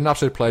it's been an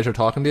absolute pleasure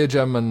talking to you,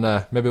 Jim, and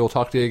maybe we'll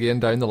talk to you again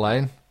down the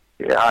line.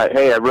 Yeah. I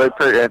really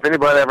appreciate it. If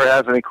anybody ever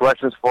has any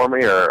questions for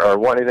me or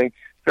want anything,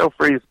 feel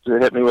free to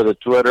hit me with a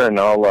Twitter, and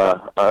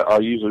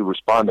I'll usually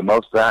respond to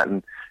most of that.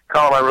 And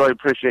Colin, I really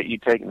appreciate you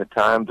taking the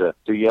time to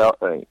yell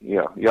at me.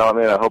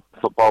 I hope the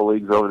football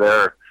leagues over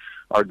there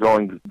are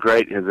going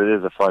great, because it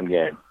is a fun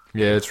game.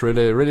 Yeah, it's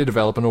really, really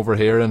developing over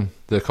here, and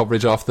the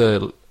coverage of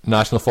the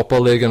National Football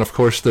League, and of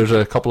course there's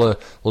a couple of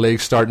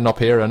leagues starting up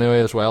here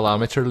anyway as well,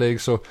 amateur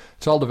leagues, so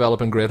it's all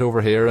developing great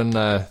over here, and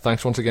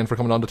thanks once again for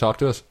coming on to talk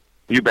to us.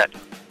 You bet.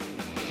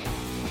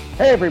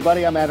 Hey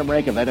everybody, I'm Adam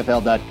Rank of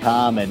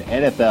NFL.com and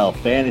NFL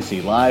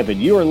Fantasy Live,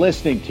 and you are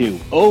listening to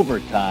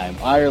Overtime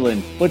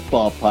Ireland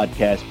Football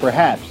Podcast.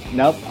 Perhaps,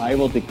 I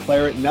will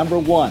declare it number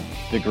one,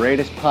 the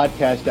greatest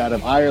podcast out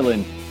of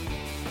Ireland.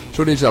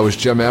 So that was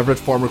Jim Everett,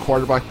 former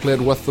quarterback,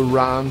 played with the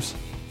Rams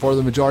for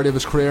the majority of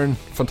his career, and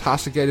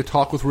fantastic guy to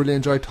talk with. Really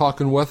enjoyed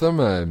talking with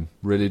him.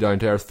 Really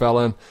down-to-earth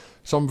fella, and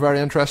some very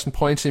interesting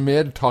points he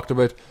made. Talked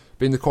about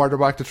being the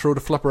quarterback to throw to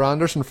Flipper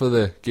Anderson for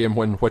the game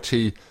in which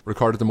he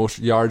recorded the most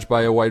yards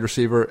by a wide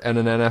receiver in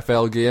an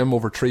NFL game,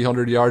 over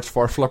 300 yards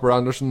for Flipper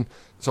Anderson.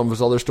 Some of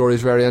his other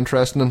stories very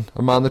interesting, and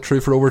a man that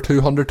threw for over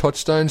 200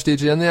 touchdowns,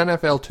 DJ, in the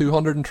NFL,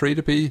 203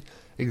 to be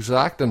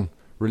exact, and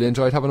really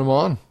enjoyed having him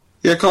on.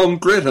 Yeah, Colin,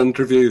 great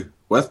interview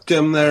with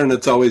Jim there, and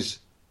it's always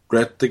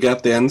great to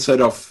get the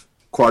insight of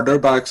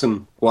quarterbacks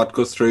and what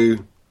goes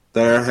through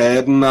their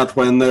head and that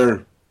when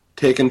they're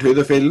taken to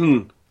the field,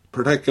 and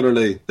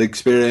particularly the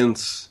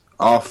experience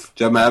of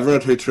Jim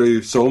Everett, who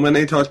threw so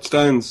many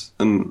touchdowns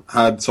and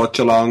had such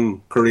a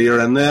long career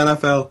in the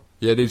NFL.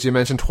 Yeah, DJ, you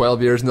mentioned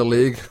 12 years in the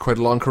league, quite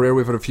a long career.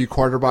 We've had a few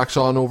quarterbacks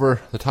on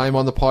over the time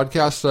on the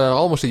podcast,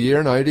 almost a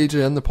year now, DJ,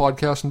 in the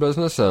podcasting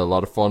business. A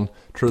lot of fun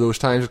through those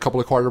times. A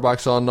couple of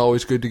quarterbacks on,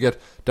 always good to get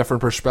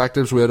different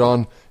perspectives. We had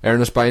on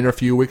Ernest Byner a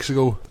few weeks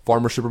ago,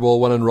 former Super Bowl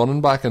winning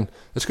running back, and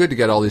it's good to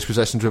get all these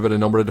positions. We've had a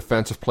number of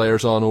defensive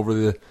players on over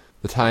the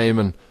time,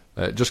 and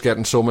just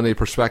getting so many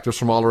perspectives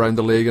from all around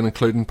the league, and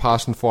including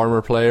past and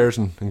former players,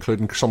 and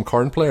including some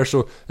current players.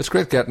 So it's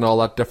great getting all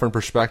that different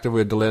perspective.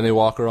 We had Delaney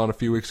Walker on a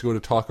few weeks ago to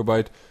talk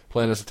about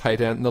playing as a tight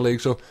end in the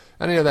league. So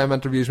any of them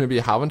interviews maybe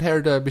you haven't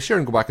heard, be sure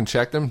and go back and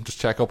check them. Just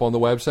check up on the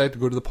website,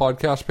 go to the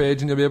podcast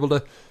page, and you'll be able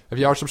to, if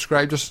you are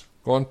subscribed, just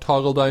go and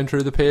toggle down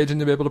through the page and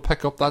you'll be able to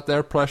pick up that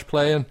there, press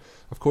play, and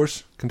of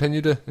course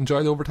continue to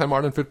enjoy the Overtime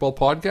Ireland Football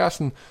Podcast.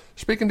 And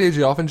speaking to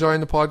DJ, off enjoying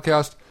the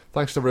podcast,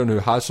 thanks to everyone who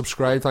has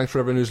subscribed, thanks for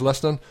everyone who's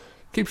listening.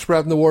 Keep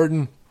spreading the word,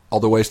 and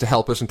other ways to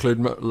help us include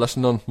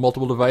listening on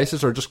multiple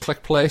devices, or just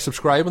click play,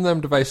 subscribe on them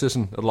devices,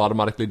 and it'll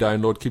automatically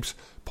download. Keeps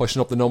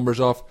pushing up the numbers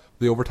off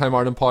the Overtime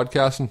Ireland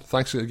podcast, and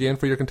thanks again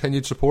for your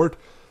continued support.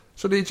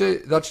 So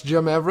DJ, that's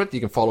Jim Everett.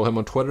 You can follow him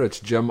on Twitter. It's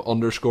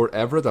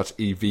Jim_Everett. That's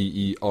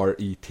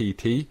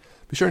Everett.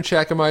 Be sure and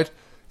check him out.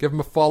 Give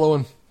him a follow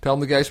and tell him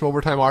the guys from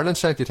Overtime Ireland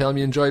sent you. Tell him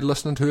you enjoyed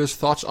listening to his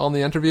thoughts on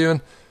the interview,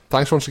 and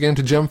thanks once again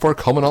to Jim for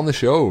coming on the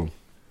show.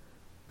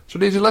 So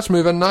DJ, let's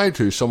move in now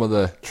to some of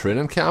the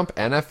training camp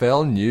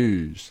NFL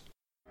news.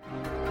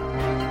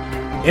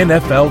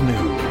 NFL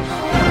news.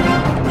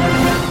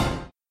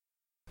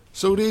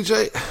 So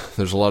DJ,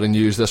 there's a lot of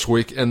news this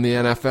week in the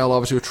NFL.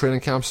 Obviously with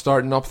training camp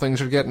starting up, things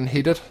are getting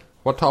heated.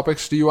 What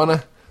topics do you want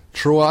to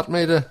throw at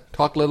me to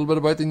talk a little bit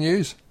about the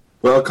news?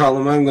 Well,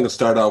 Colin, I'm going to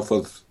start off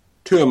with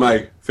two of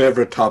my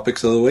favourite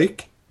topics of the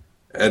week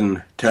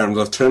in terms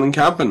of training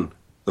camp. And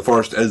the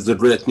first is the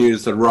great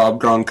news that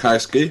Rob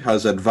Gronkowski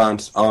has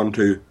advanced on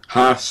to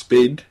half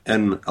speed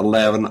in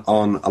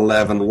 11-on-11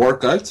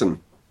 workouts, and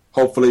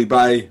hopefully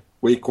by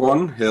week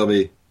one he'll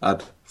be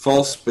at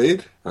full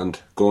speed and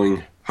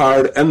going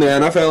hard in the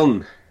NFL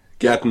and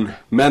getting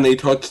many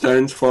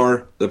touchdowns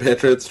for the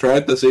Patriots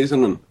throughout the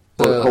season, and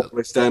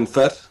hopefully staying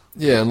fit.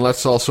 Yeah, and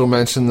let's also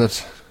mention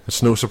that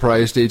it's no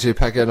surprise DJ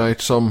picking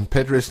out some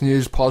Patriots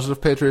news,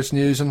 positive Patriots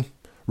news, and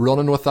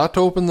running with that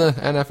to open the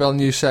NFL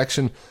news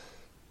section.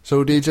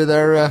 So DJ,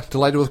 they're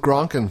delighted with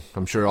Gronk, and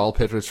I'm sure all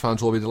Patriots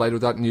fans will be delighted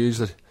with that news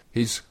that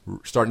he's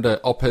starting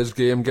to up his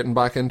game, getting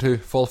back into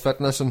full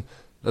fitness, and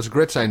that's a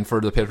great sign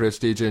for the Patriots,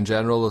 DJ, in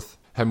general, with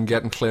him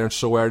getting clearance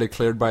so early,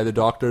 cleared by the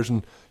doctors,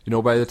 and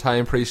by the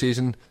time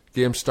pre-season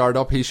games start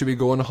up, he should be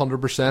going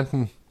 100%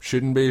 and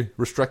shouldn't be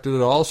restricted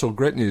at all. So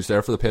great news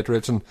there for the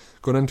Patriots and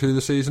going into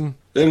the season.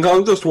 And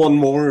just one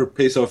more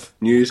piece of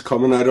news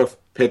coming out of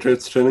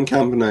Patriots training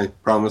camp, and I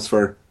promise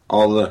for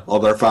all the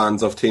other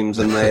fans of teams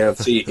in the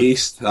AFC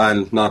East,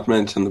 I'll not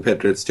mention the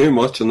Patriots too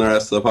much in the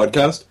rest of the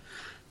podcast.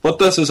 But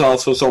this is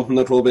also something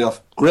that will be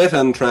of great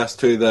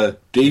interest to the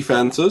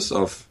defences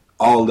of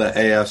all the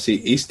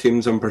AFC East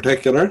teams in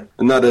particular,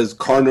 and that is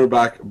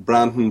cornerback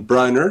Brandon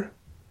Browner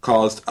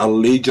caused a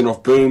Legion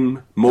of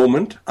Boom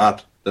moment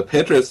at the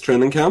Patriots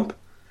training camp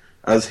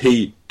as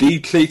he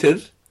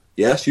decleated,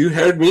 yes, you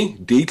heard me,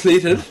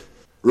 decleated,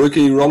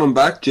 rookie running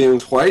back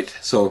James White.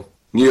 So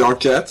New York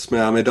Jets,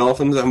 Miami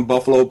Dolphins and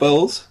Buffalo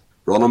Bills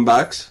running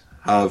backs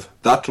have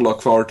that to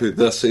look forward to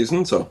this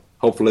season, so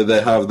hopefully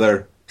they have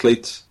their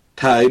cleats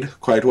tied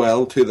quite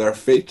well to their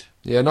feet.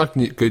 Yeah, not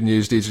good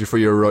news, DJ, for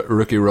your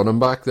rookie running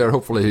back there.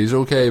 Hopefully he's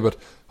okay, but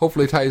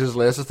hopefully he ties his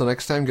laces the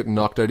next time. Getting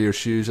knocked out of your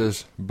shoes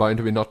is bound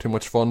to be not too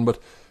much fun, but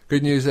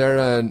good news there,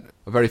 and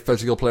a very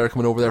physical player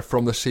coming over there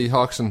from the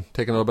Seahawks and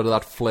taking a little bit of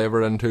that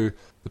flavour into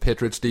the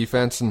Patriots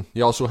defence. And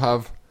you also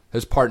have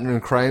his partner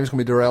in crime is going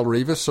to be Darrelle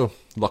Revis, so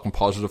looking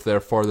positive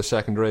there for the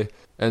secondary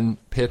in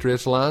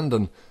Patriots land.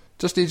 And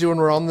just DJ, when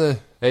we're on the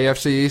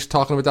AFC East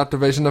talking about that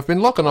division, I've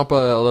been looking up a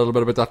little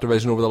bit about that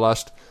division over the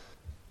last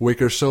week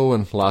or so,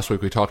 and last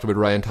week we talked about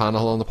Ryan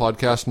Tannehill on the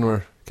podcast and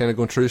we're kind of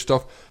going through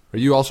stuff. Are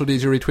you also,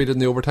 DJ, retweeted in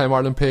the Overtime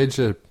Ireland page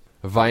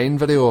Vine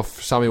video of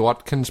Sammy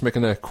Watkins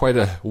making quite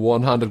a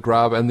one-handed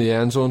grab in the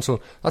end zone, so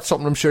that's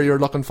something I'm sure you're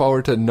looking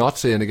forward to not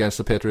seeing against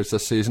the Patriots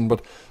this season.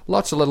 But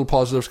lots of little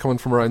positives coming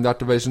from around that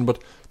division.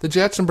 But the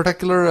Jets in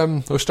particular,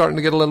 we're starting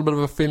to get a little bit of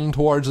a feeling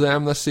towards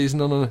them this season,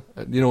 and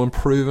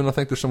improving. I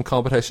think there's some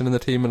competition in the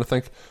team, and I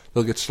think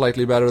they'll get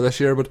slightly better this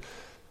year. But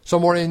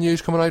some worrying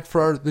news coming out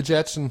for the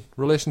Jets in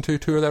relation to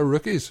two of their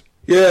rookies.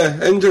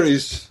 Yeah,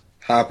 injuries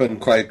happen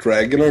quite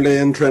regularly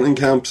in training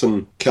camps,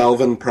 and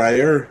Calvin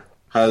Pryor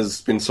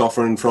has been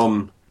suffering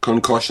from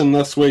concussion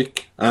this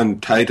week,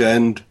 and tight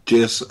end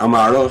Jace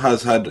Amaro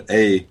has had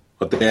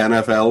what the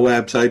NFL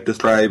website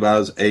describe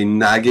as a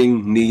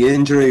nagging knee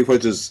injury,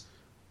 which is,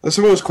 I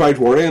suppose, quite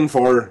worrying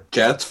for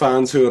Jets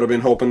fans who would have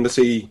been hoping to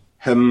see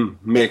him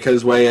make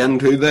his way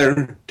into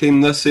their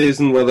team this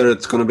season, whether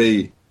it's going to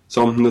be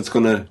something that's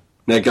going to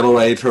niggle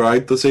away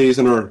throughout the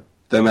season, or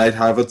they might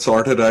have it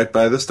sorted out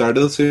by the start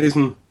of the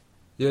season.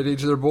 Yeah,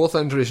 they're both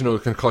injuries.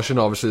 Concussion,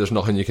 obviously there's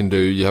nothing you can do.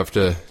 You have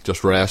to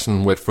just rest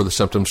and wait for the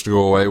symptoms to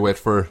go away, wait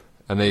for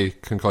any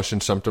concussion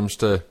symptoms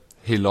to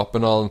heal up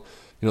and all.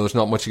 There's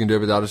not much you can do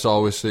about that. It's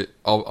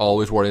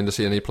always worrying to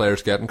see any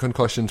players getting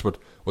concussions, but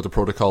with the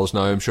protocols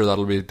now, I'm sure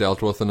that'll be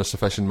dealt with in a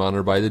sufficient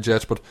manner by the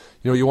Jets. But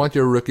you want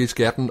your rookies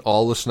getting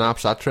all the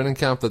snaps at training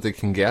camp that they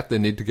can get. They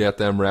need to get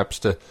them reps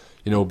to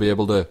be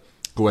able to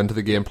go into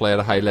the game, play at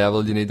a high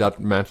level. You need that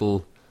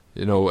mental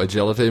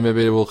agility,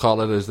 maybe we'll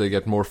call it, as they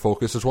get more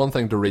focused. It's one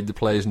thing to read the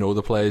plays, know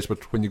the plays,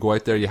 but when you go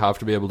out there, you have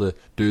to be able to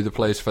do the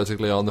plays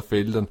physically on the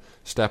field, and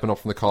stepping up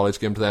from the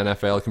college game to the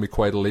NFL can be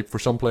quite a leap for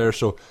some players.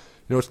 So,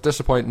 it's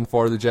disappointing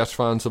for the Jets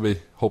fans. They'll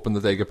be hoping that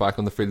they get back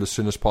on the field as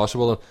soon as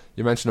possible. And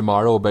you mentioned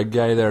Amaro, a big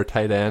guy there,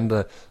 tight end,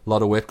 a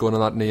lot of weight going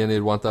on that knee, and he'd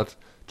want that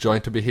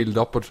joint to be healed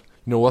up. But,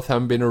 with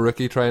him being a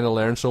rookie, trying to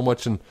learn so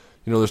much, and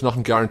there's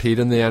nothing guaranteed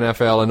in the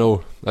NFL. I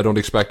know I don't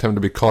expect him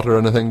to be cut or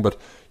anything, but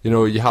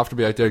you have to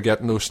be out there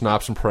getting those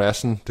snaps and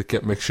pressing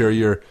to make sure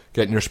you're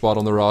getting your spot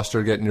on the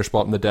roster, getting your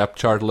spot in the depth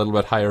chart a little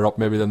bit higher up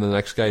maybe than the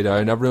next guy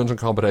down. Everyone's in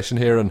competition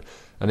here, and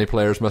any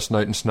players missing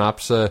out in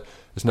snaps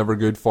is never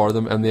good for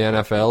them in the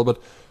NFL.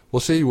 But we'll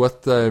see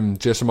with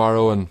Jace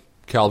Amaro and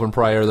Calvin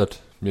Pryor that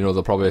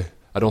they'll probably,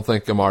 I don't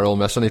think Amaro will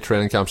miss any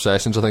training camp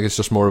sessions. I think it's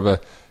just more of a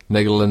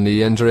niggle and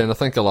knee injury, and I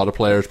think a lot of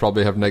players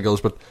probably have niggles,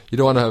 but you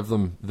don't want to have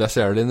them this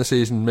early in the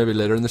season. Maybe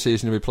later in the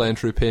season you'll be playing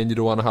through pain. You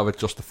don't want to have it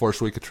just the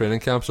first week of training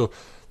camp. So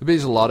there'll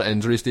be a lot of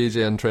injuries,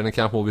 DJ, in training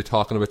camp. We'll be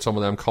talking about some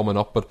of them coming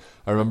up, but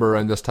I remember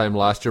around this time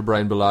last year,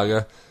 Brian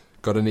Bulaga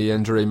got a knee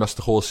injury, missed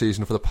the whole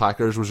season for the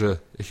Packers. Was a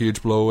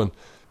huge blow, and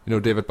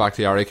David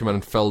Bakhtiari came in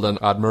and filled in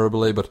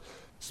admirably, but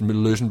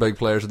losing big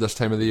players at this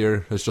time of the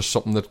year is just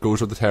something that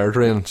goes with the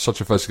territory, and it's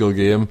such a physical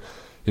game.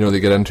 They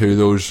get into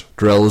those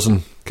drills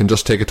and can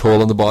just take a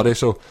toll on the body.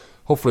 So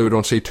hopefully we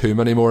don't see too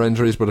many more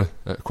injuries, but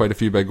quite a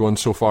few big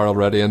ones so far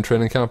already in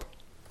training camp.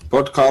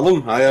 But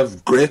Colin, I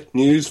have great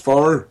news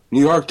for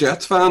New York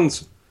Jets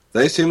fans.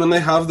 They seemingly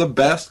have the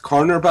best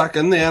cornerback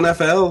in the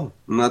NFL,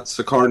 and that's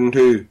according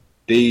to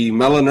Dee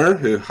Milliner,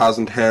 who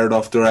hasn't heard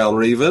of Darrelle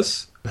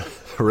Revis,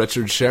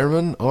 Richard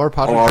Sherman, or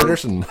Patrick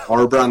Peterson,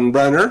 or Brandon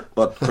Brenner.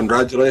 But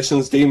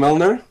congratulations, Dee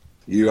Milliner.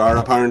 You are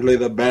apparently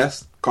the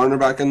best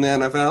cornerback in the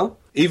NFL.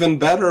 Even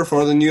better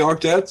for the New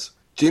York Jets,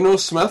 Geno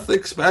Smith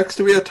expects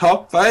to be a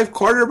top 5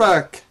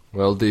 quarterback.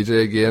 Well,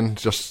 DJ again,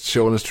 just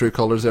showing his true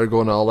colours there,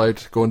 going all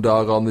out, going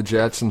dog on the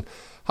Jets. And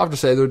I have to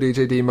say though,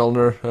 DJ Dee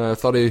Milliner, I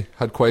thought he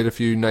had quite a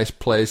few nice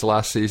plays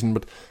last season,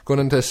 but going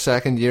into his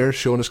second year,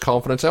 showing his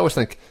confidence. I always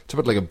think it's a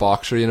bit like a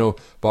boxer,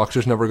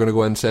 boxer's never going to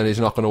go in saying he's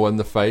not going to win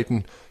the fight,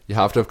 and you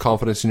have to have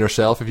confidence in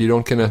yourself. If you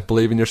don't kind of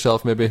believe in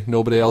yourself, maybe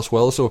nobody else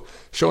will. So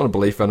showing a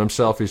belief in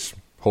himself, he's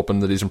hoping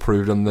that he's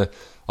improved in the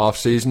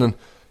off-season, and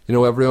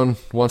everyone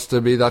wants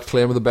to be that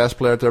claim of the best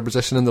player at their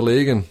position in the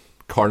league, and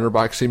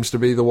cornerback seems to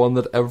be the one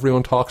that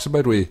everyone talks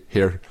about. We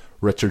hear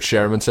Richard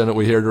Sherman in it,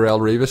 we hear Darrelle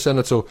Revis in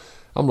it, so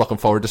I'm looking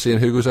forward to seeing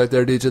who goes out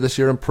there, DJ, this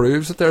year and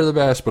proves that they're the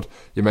best. But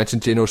you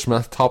mentioned Geno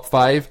Smith, top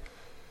 5,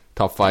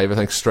 I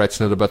think,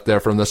 stretching it a bit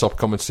there from this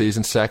upcoming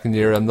season, second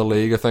year in the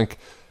league. I think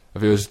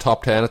if he was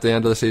top 10 at the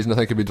end of the season, I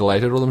think he'd be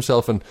delighted with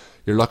himself. And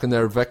you're looking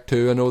there, Vic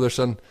too. I know they're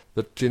saying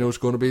that Geno's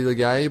going to be the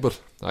guy, but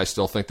I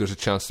still think there's a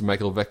chance that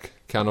Michael Vick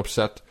can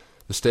upset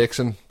the stakes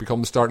and become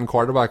the starting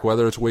quarterback,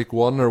 whether it's week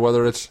 1 or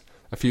whether it's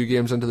a few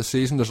games into the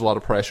season. There's a lot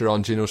of pressure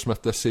on Geno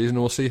Smith this season, and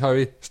we'll see how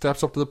he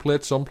steps up to the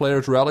plate. Some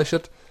players relish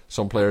it,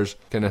 some players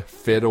kind of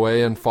fade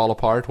away and fall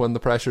apart when the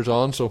pressure's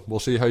on, so we'll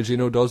see how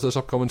Geno does this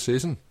upcoming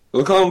season.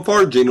 We'll come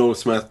for Geno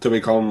Smith to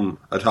become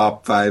a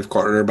top 5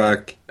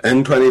 quarterback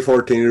in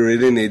 2014. He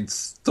really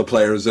needs the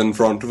players in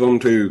front of him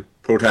to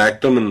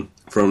protect him and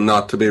for him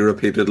not to be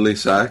repeatedly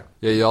sacked.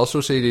 Yeah, you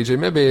also see, DJ,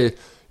 maybe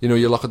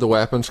you look at the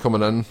weapons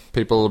coming in.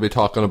 People will be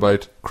talking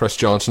about Chris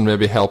Johnson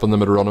maybe helping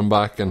them at running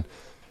back, and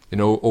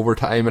over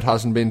time it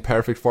hasn't been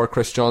perfect for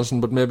Chris Johnson,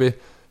 but maybe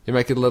he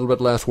might get a little bit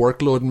less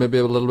workload and maybe be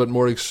a little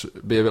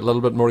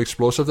bit more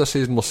explosive this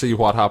season. We'll see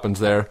what happens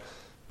there.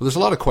 But there's a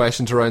lot of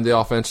questions around the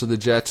offense of the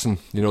Jets, and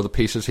the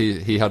pieces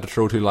he had to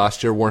throw to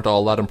last year weren't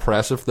all that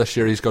impressive. This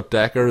year he's got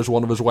Decker as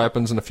one of his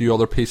weapons, and a few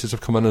other pieces have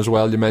come in as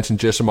well. You mentioned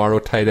Jason Morrow,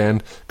 tight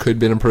end, could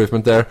be an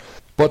improvement there.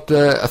 But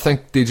I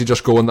think DJ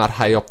just going that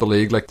high up the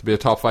league, like to be a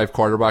top 5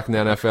 quarterback in the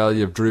NFL,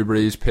 you have Drew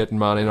Brees, Peyton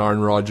Manning, Aaron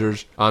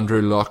Rodgers,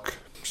 Andrew Luck,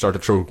 start to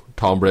throw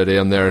Tom Brady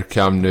in there,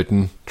 Cam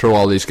Newton, throw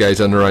all these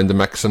guys in around the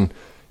mix, and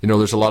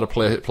there's a lot of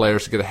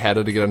players to get ahead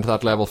of to get into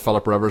that level.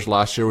 Phillip Rivers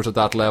last year was at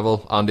that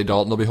level. Andy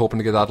Dalton will be hoping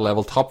to get that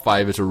level. Top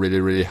 5 is a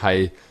really, really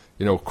high,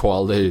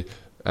 quality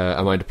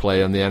amount of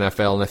play in the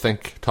NFL, and I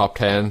think top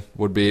 10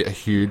 would be a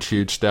huge,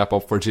 huge step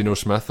up for Geno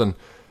Smith, and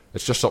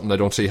it's just something I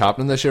don't see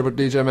happening this year. But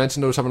DJ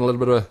mentioned I was having a little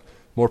bit of a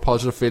more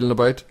positive feeling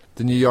about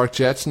the New York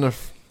Jets, and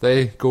if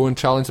they go and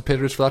challenge the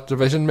Patriots for that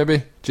division,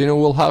 maybe Geno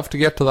will have to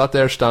get to that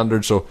their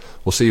standard, so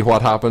we'll see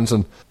what happens,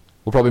 and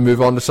we'll probably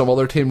move on to some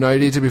other team now,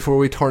 DJ, before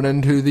we turn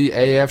into the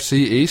AFC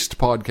East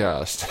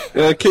podcast.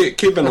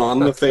 Keeping on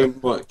the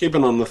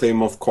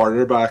theme of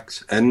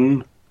quarterbacks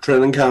in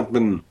training camp,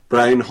 and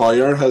Brian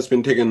Hoyer has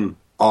been taking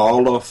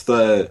all of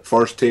the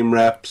first team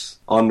reps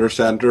under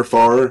centre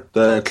for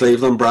the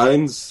Cleveland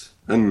Browns,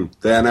 and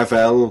the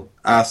NFL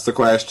asked the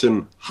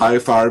question, how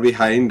far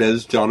behind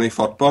is Johnny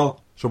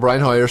Football? So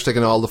Brian Hoyer's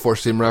taking all the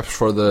first team reps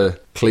for the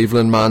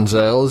Cleveland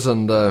Manziels,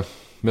 and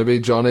maybe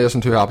Johnny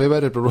isn't too happy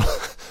about it,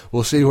 but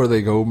we'll see where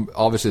they go.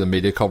 Obviously the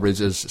media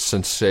coverage is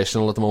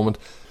sensational at the moment.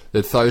 They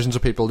had thousands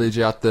of people,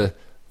 DJ, at the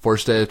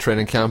first day of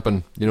training camp,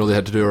 and they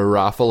had to do a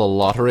raffle, a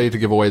lottery to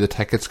give away the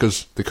tickets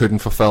because they couldn't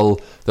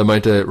fulfill the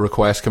amount of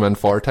requests come in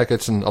for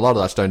tickets, and a lot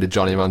of that's down to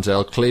Johnny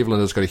Manziel.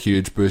 Cleveland has got a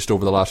huge boost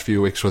over the last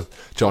few weeks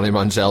with Johnny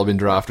Manziel being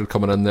drafted,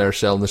 coming in there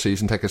selling the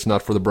season tickets,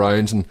 not for the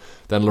Browns, and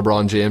then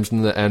LeBron James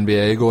in the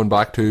NBA going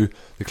back to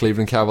the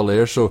Cleveland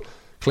Cavaliers. So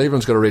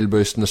Cleveland's got a real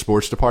boost in the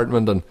sports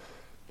department, and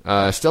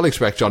still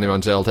expect Johnny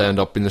Manziel to end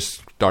up being the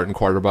starting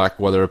quarterback,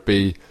 whether it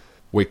be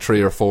week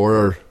 3 or 4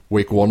 or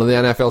week 1 of the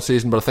NFL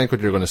season. But I think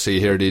what you're going to see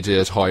here, DJ,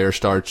 is Hoyer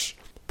starts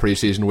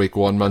pre-season week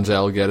 1,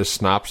 Manziel will get his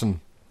snaps, and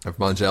if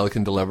Manziel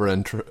can deliver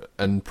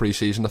in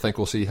pre-season, I think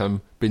we'll see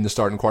him being the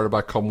starting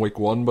quarterback come week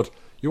 1. But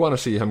you want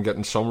to see him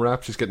getting some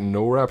reps. He's getting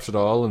no reps at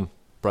all, and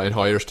Brian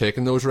Hoyer's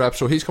taking those reps,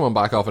 so he's coming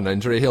back off an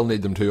injury. He'll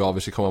need them too,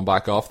 obviously, coming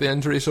back off the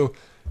injury. So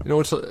you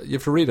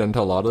have to read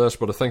into a lot of this,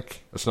 but I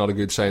think it's not a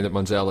good sign that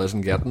Manziel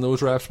isn't getting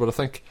those reps. But I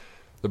think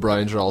the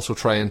Browns are also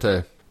trying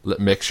to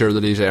make sure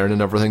that he's earning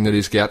everything that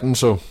he's getting.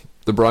 So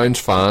the Browns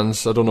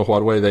fans, I don't know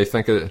what way they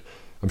think it.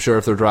 I'm sure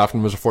if they're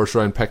drafting him as a first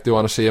round pick, they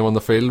want to see him on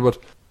the field, but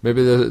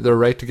maybe they're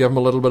right to give him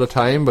a little bit of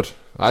time. But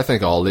I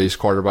think all these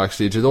quarterbacks,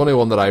 DJ, the only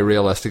one that I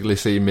realistically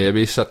see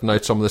maybe sitting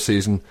out some of the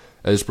season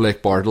is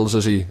Blake Bortles,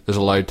 as he is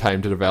allowed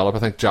time to develop. I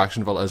think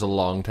Jacksonville is a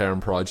long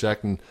term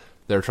project, and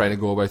they're trying to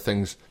go about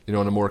things in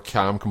a more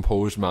calm,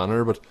 composed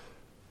manner. But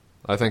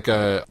I think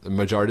the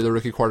majority of the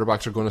rookie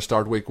quarterbacks are going to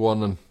start week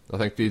 1, and I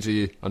think,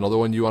 DG, another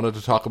one you wanted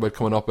to talk about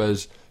coming up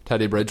is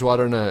Teddy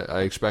Bridgewater, and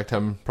I expect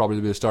him probably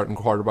to be the starting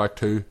quarterback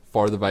too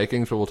for the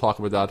Vikings, but we'll talk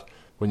about that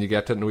when you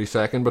get to it in a wee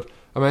second. But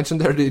I mentioned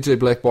there, DJ,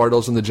 Blake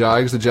Bortles and the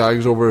Jags. The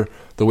Jags over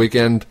the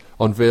weekend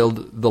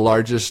unveiled the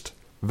largest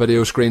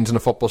video screens in a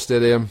football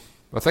stadium.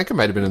 I think it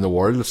might have been in the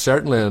world,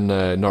 certainly in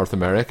North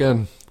America,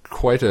 and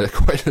quite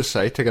a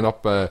sight, taking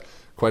up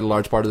quite a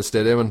large part of the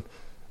stadium, and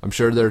I'm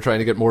sure they're trying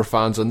to get more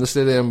fans in the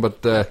stadium,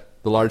 but the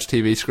large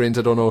TV screens,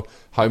 I don't know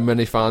how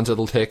many fans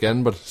it'll take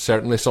in, but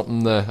certainly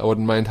something I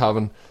wouldn't mind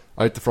having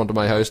out the front of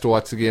my house to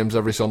watch the games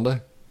every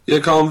Sunday. Yeah,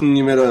 Colin,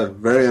 you made a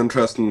very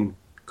interesting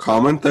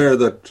comment there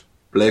that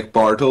Blake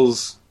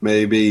Bortles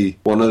may be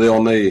one of the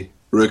only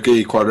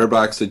rookie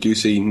quarterbacks that you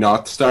see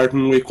not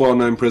starting week 1.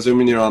 I'm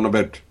presuming you're on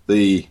about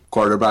the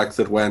quarterbacks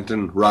that went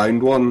in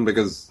round 1,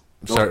 because...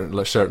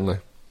 Certainly.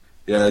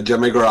 Yeah,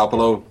 Jimmy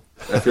Garoppolo,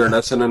 if you're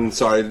listening,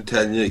 sorry to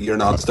tell you, you're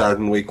not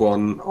starting week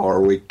 1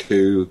 or week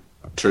 2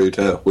 through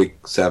to week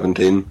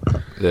 17.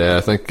 Yeah,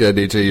 I think,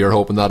 DJ, you're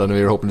hoping that. I know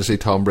you're hoping to see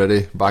Tom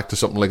Brady back to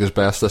something like his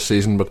best this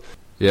season, but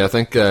yeah, I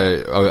think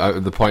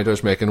the point I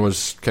was making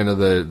was kind of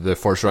the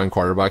first round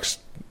quarterbacks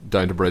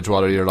down to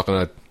Bridgewater. You're looking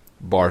at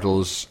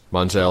Bortles,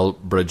 Manziel,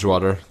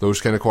 Bridgewater,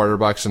 those kind of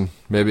quarterbacks, and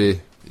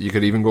maybe you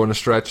could even go in a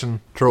stretch and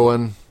throw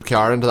in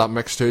Carr into that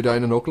mix too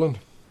down in Oakland.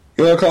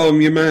 Yeah,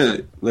 Colin,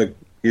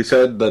 you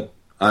said that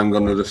I'm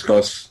going to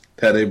discuss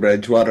Teddy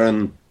Bridgewater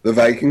and the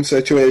Viking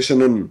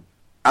situation, and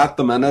at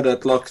the minute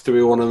it looks to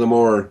be one of the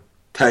more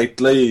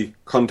tightly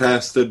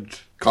contested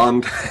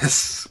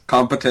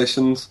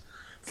competitions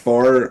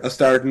for a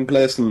starting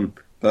place, and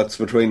that's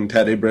between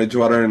Teddy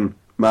Bridgewater and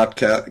Matt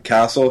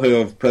Castle, who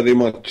have pretty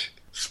much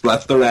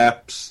split the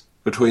reps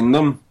between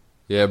them.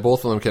 Yeah,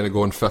 both of them kind of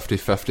going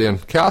 50-50,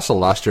 and Castle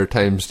last year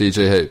times,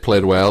 DJ,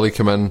 played well. He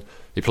came in,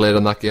 he played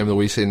in that game that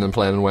we seen them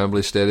playing in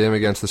Wembley Stadium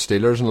against the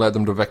Steelers and led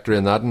them to victory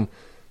in that, and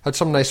had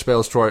some nice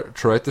spells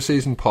throughout the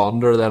season.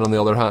 Ponder then on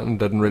the other hand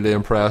didn't really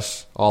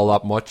impress all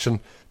that much, and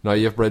now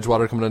you have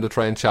Bridgewater coming in to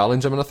try and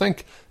challenge him, and I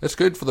think it's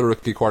good for the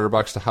rookie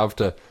quarterbacks to have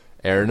to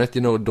earn it.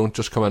 Don't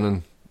just come in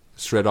and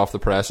straight off the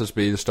presses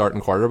be the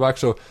starting quarterback.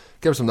 So it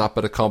gives him that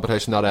bit of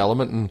competition, that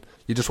element, and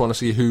you just want to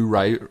see who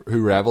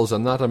revels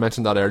in that. I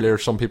mentioned that earlier.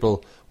 Some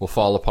people will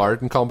fall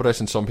apart in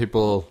competition. Some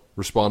people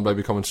respond by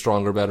becoming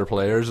stronger, better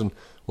players, and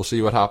we'll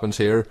see what happens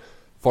here.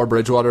 For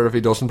Bridgewater, if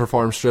he doesn't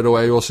perform straight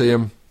away, we'll see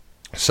him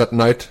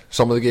sitting out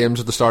some of the games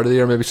at the start of the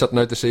year, maybe sitting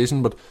out the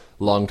season, but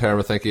long term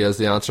I think he is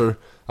the answer.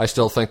 I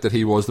still think that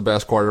he was the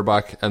best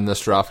quarterback in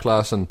this draft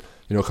class, and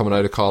coming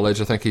out of college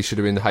I think he should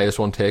have been the highest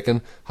one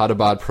taken. Had a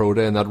bad pro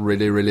day and that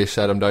really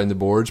set him down the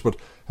boards, but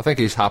I think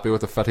he's happy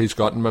with the fit he's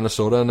got in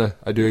Minnesota, and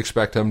I do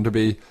expect him to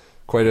be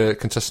quite a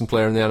consistent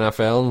player in the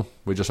NFL, and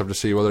we just have to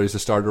see whether he's the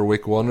starter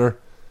week 1 or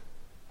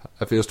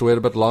if he has to wait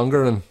a bit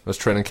longer. And as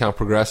training camp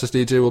progresses,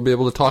 DJ, we'll be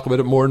able to talk about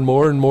it more and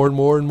more,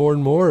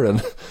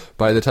 and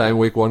by the time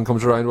week 1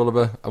 comes around we'll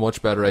have a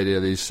much better idea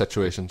of these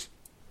situations.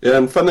 Yeah,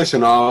 and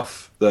finishing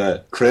off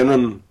the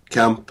training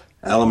camp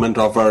element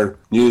of our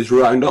news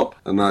roundup,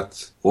 and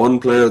that's one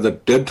player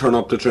that did turn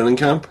up to training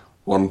camp,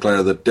 one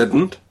player that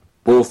didn't.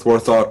 Both were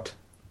thought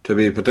to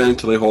be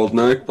potentially holding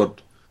out,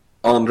 but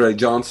Andre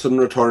Johnson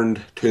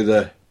returned to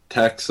the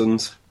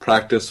Texans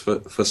practice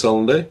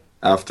facility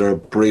after a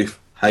brief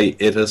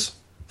hiatus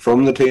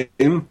from the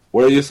team.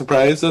 Were you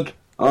surprised that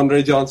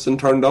Andre Johnson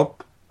turned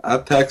up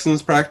at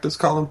Texans practice,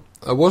 Colin?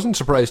 I wasn't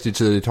surprised that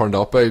he turned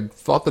up. I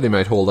thought that he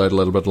might hold out a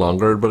little bit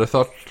longer, but I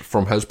thought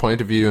from his point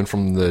of view and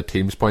from the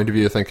team's point of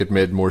view, I think it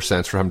made more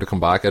sense for him to come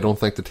back. I don't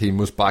think the team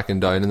was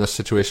backing down in this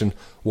situation.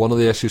 One of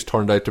the issues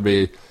turned out to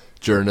be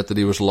during it that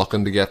he was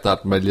looking to get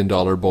that $1 million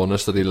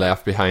bonus that he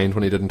left behind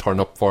when he didn't turn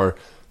up for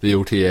the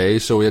OTA,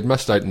 so he had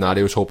missed out on that.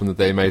 He was hoping that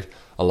they might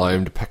allow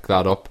him to pick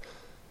that up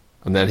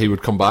and then he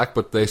would come back,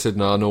 but they said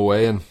no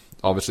way, and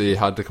obviously he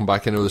had to come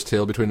back in with his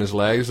tail between his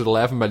legs. With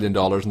 $11 million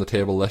on the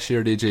table this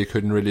year, DJ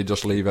couldn't really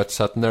just leave it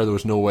sitting there. There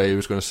was no way he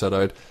was going to sit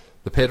out.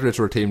 The Patriots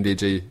were a team,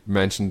 DJ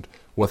mentioned,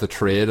 with a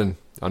trade, and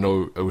I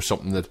know it was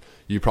something that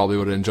you probably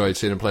would have enjoyed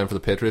seeing him playing for the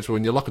Patriots, but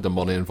when you look at the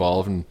money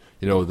involved and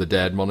the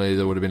dead money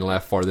that would have been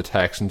left for the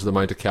Texans, the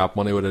amount of cap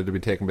money would have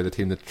been taken by the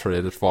team that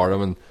traded for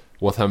him, and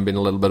with him being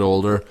a little bit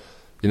older,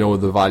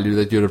 the value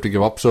that you'd have to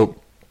give up. So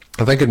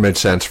I think it made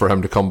sense for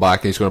him to come back,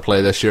 and he's going to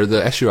play this year.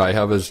 The issue I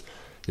have is,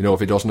 if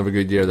he doesn't have a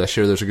good year this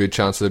year, there's a good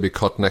chance that he'll be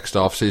cut next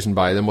off season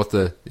by them with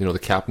the the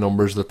cap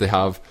numbers that they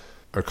have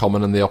are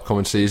coming in the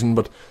upcoming season.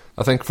 But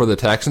I think for the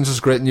Texans it's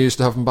great news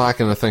to have him back,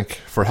 and I think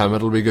for him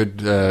it'll be good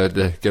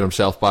to get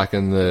himself back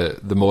in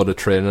the mode of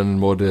training,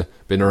 mode of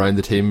being around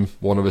the team.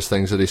 One of his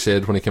things that he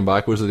said when he came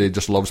back was that he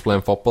just loves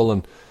playing football,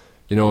 and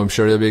I'm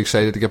sure he'll be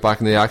excited to get back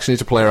in the action.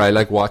 He's a player I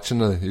like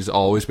watching. He's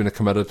always been a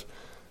committed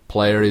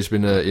player. He's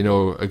been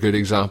a good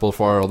example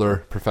for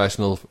other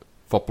professional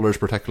footballers,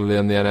 particularly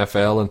in the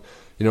NFL, and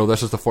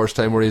this is the first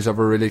time where he's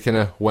ever really kind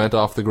of went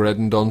off the grid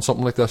and done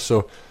something like this.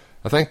 So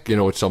I think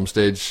at some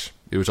stage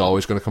he was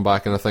always going to come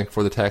back, and I think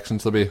for the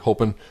Texans they'll be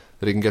hoping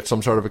that he can get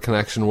some sort of a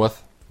connection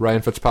with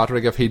Ryan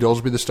Fitzpatrick if he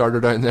does be the starter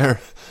down there.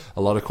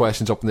 A lot of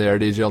questions up in the air,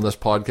 DJ, on this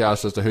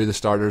podcast as to who the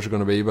starters are going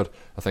to be, but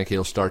I think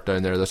he'll start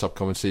down there this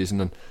upcoming season,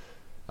 and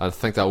I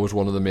think that was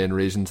one of the main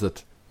reasons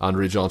that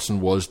Andre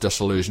Johnson was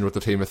disillusioned with the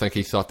team. I think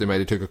he thought they might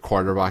have took a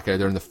quarterback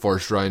either in the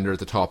first round or at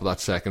the top of that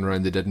second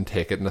round. They didn't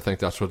take it, and I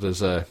think that's what has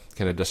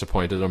kind of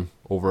disappointed him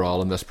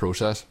overall in this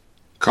process.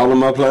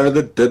 Colin, a player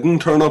that didn't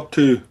turn up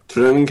to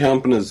training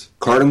camp and is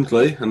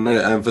currently, and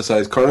I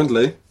emphasise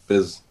currently,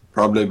 because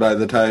probably by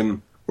the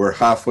time we're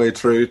halfway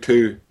through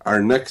to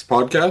our next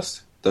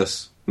podcast,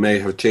 this may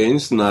have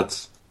changed, and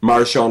that's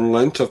Marshawn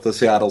Lynch of the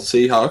Seattle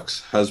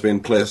Seahawks has been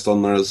placed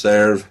on the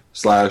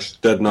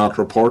reserve/did not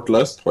report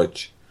list,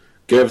 which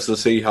gives the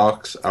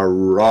Seahawks a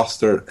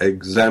roster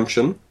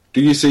exemption.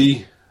 Do you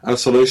see a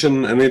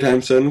solution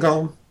anytime soon,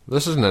 Colin?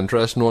 This is an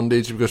interesting one,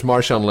 DJ, because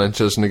Marshawn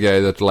Lynch isn't a guy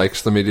that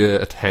likes the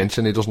media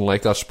attention. He doesn't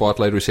like that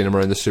spotlight. We've seen him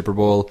around the Super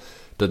Bowl.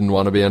 Didn't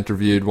want to be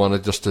interviewed,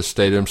 wanted just to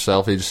stay to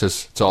himself. He just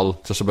says it's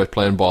all just about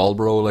playing ball,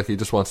 bro. Like, he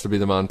just wants to be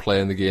the man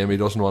playing the game. He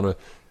doesn't want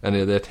any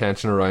of the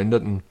attention around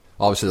it, and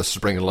obviously this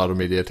is bringing a lot of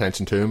media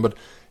attention to him, but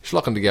he's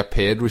looking to get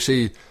paid. We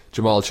see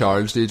Jamal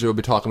Charles, DJ, will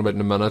be talking about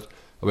in a minute,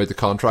 about the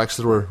contracts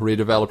that were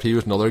redeveloped. He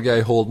was another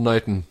guy holding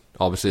out, and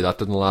obviously that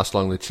didn't last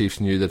long. The Chiefs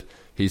knew that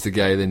he's the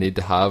guy they need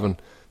to have,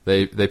 and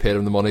they paid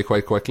him the money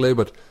quite quickly.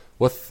 But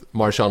with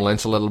Marshawn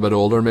Lynch a little bit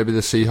older, maybe the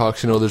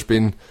Seahawks, there's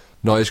been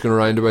noise going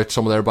around about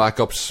some of their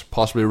backups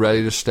possibly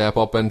ready to step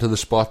up into the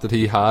spot that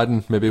he had,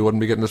 and maybe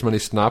wouldn't be getting as many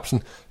snaps,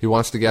 and he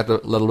wants to get a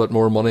little bit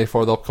more money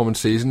for the upcoming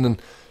season. And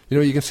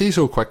you can see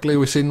so quickly,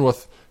 we've seen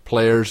with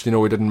players,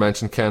 we didn't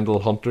mention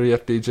Kendall Hunter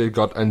yet, DJ,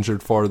 got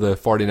injured for the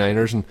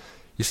 49ers, and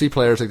you see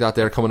players like that,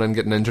 they're coming in,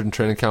 getting injured in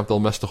training camp, they'll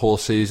miss the whole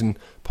season,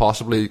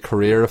 possibly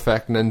career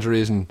affecting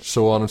injuries and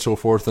so on and so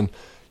forth. And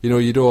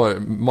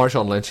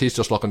Marshawn Lynch, he's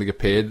just looking to get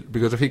paid,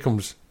 because if he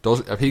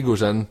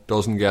goes in,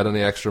 doesn't get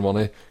any extra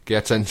money,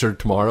 gets injured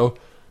tomorrow,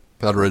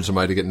 that rules him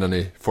out of getting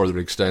any further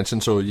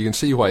extension. So you can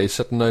see why he's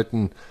sitting out,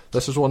 and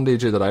this is one,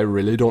 DJ, that I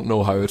really don't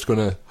know how it's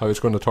going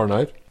to turn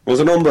out. There's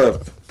a number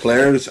of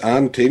players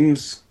and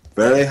teams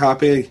very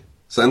happy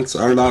since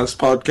our last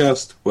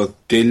podcast with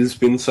deals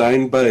being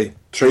signed by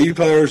 3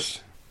 players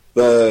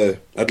The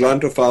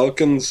Atlanta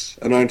Falcons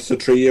announced a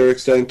 3-year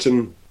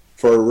extension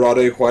for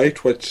Roddy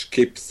White, which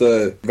keeps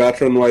the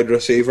veteran wide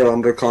receiver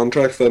under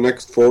contract for the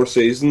next 4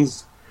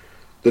 seasons.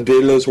 The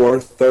deal is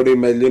worth $30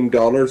 million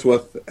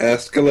with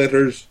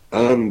escalators,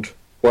 and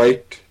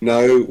White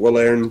now will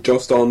earn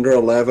just under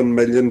 $11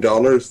 million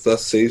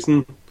this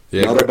season.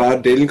 Yeah, not a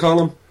bad deal,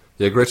 Colin.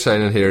 Yeah, great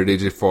signing here,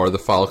 DJ, for the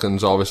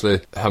Falcons. Obviously,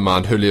 him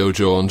and Julio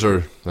Jones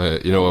are,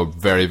 a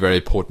very,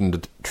 very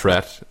potent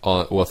threat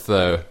with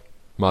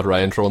Matt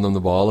Ryan throwing them the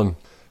ball, and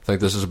I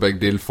think this is a big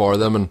deal for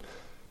them, and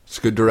it's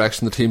a good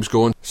direction the team's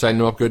going.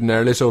 Signing him up good and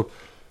early, so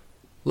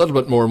a little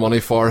bit more money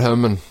for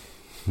him, and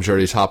I'm sure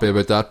he's happy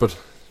about that, but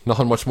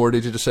nothing much more,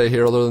 DJ, to say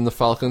here other than the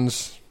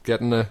Falcons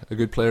getting a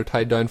good player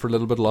tied down for a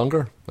little bit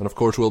longer, and of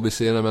course we'll be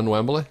seeing him in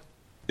Wembley.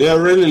 Yeah,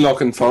 really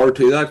looking forward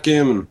to that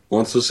game, and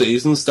once the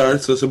season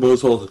starts, I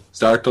suppose we'll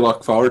start to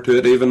look forward to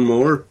it even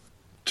more.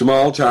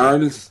 Jamal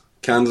Charles,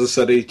 Kansas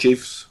City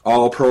Chiefs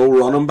All-Pro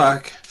running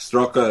back,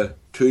 struck a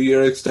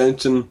 2-year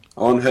extension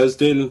on his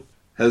deal.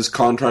 His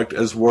contract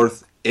is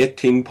worth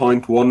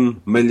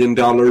 $18.1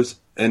 million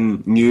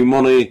in new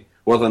money,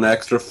 with an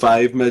extra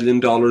 $5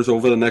 million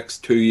over the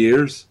next 2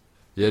 years.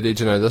 Yeah,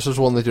 DJ, now this is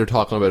one that you're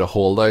talking about a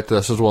holdout.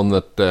 This is one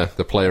that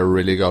the player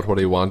really got what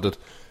he wanted.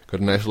 Got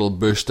a nice little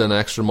boost in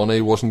extra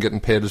money, wasn't getting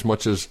paid as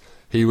much as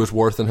he was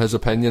worth in his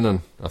opinion,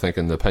 and I think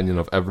in the opinion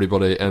of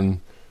everybody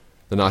in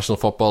the National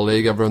Football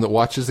League, everyone that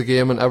watches the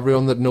game and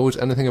everyone that knows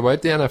anything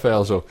about the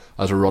NFL. So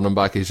as a running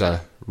back, he's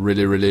a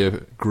really,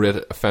 really great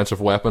offensive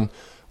weapon.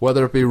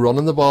 Whether it be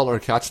running the ball or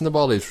catching the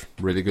ball, he's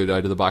really good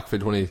out of the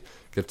backfield when he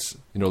gets,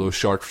 those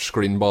short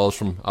screen balls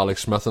from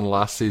Alex Smith. And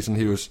last season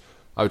he was,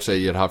 I would say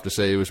you'd have to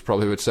say he was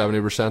probably about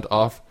 70%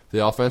 off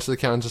the offense of the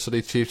Kansas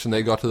City Chiefs, and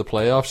they got to the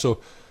playoffs.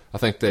 So I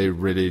think they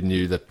really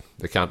knew that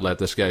they can't let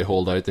this guy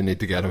hold out. They need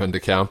to get him into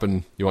camp,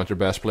 and you want your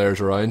best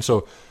players around.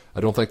 So I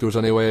don't think there was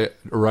any way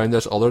around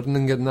this other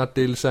than getting that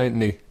deal signed,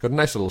 and he got a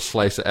nice little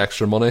slice of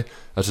extra money.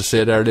 As I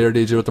said earlier,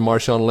 DJ, with the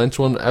Marshawn Lynch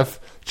one, if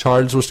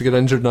Charles was to get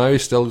injured now,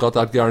 he's still got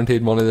that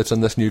guaranteed money that's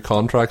in this new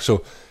contract,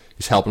 so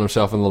he's helping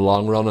himself in the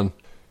long run.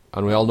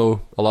 And we all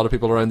know a lot of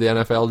people around the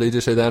NFL,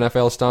 DJ, say the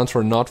NFL stands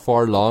for not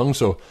for long,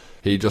 so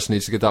he just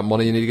needs to get that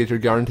money. You need to get your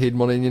guaranteed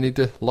money, and you need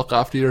to look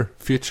after your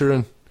future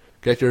and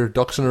get your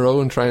ducks in a row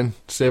and try and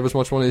save as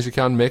much money as you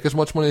can, make as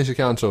much money as you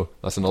can. So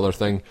that's another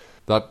thing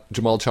that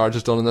Jamal Charles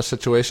has done in this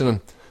situation,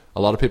 and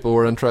a lot of people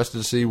were interested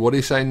to see, would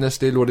he sign this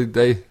deal, would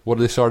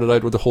they sort it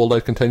out with the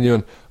holdout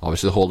continuing.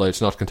 Obviously the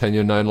holdout's not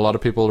continuing now, and a lot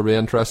of people will be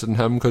interested in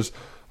him because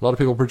a lot of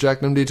people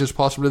project him as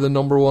possibly the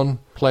number one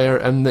player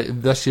in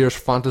this year's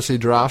fantasy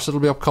drafts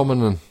that'll be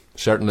upcoming, and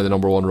certainly the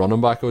number one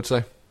running back, I would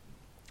say.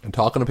 And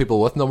talking to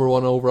people with number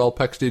one overall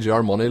picks, DJ,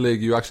 our money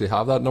league, you actually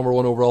have that number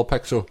one overall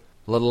pick, so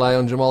a little eye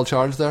on Jamal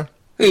Charles there.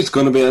 He's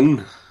going to be in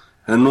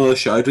with a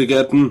shout of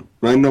getting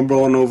my number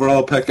one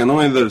overall pick.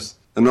 Anyway, there's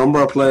a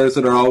number of players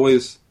that are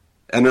always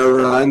in or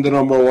around the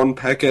number one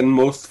pick in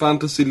most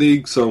fantasy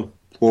leagues, so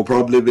we'll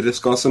probably be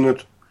discussing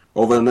it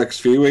over the next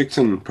few weeks,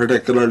 and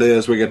particularly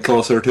as we get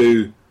closer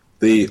to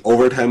the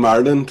Overtime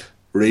Ireland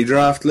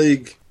redraft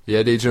league.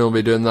 Yeah, DJ will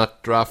be doing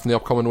that draft in the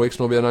upcoming weeks,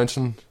 and we'll be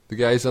announcing the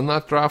guys in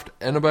that draft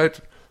in about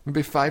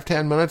maybe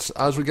 5-10 minutes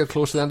as we get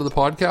close to the end of the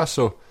podcast,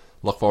 so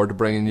look forward to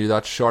bringing you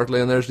that shortly.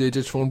 And there's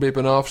DJ's phone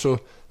beeping off, so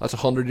that's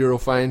 €100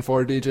 fine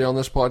for DJ on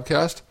this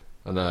podcast,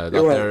 and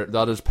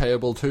that is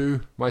payable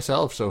to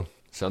myself, so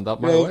send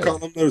that my way.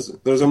 Colin,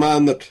 there's a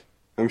man that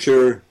I'm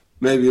sure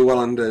may be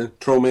willing to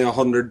throw me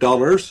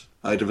 $100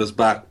 out of his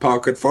back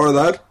pocket for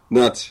that. And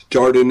that's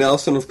Jordy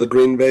Nelson of the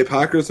Green Bay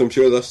Packers. I'm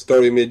sure this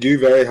story made you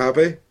very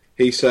happy.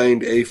 He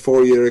signed a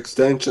 4-year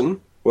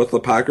extension with the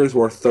Packers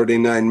worth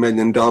 $39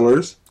 million.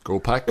 Go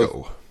Pack,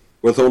 go.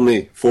 With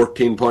only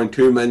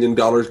 $14.2 million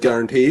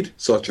guaranteed.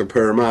 Such a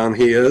poor man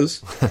he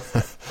is.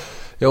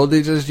 Yeah, well,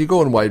 DJ, as you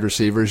go in wide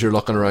receivers, you're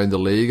looking around the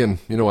league, and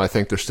I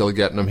think they're still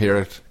getting him here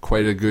at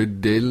quite a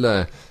good deal.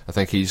 I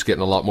think he's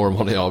getting a lot more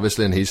money,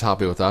 obviously, and he's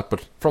happy with that.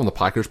 But from the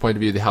Packers' point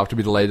of view, they have to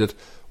be delighted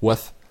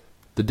with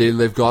the deal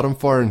they've got him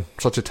for, and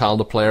such a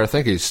talented player. I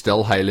think he's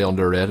still highly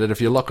underrated.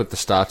 If you look at the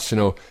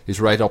stats, he's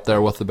right up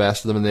there with the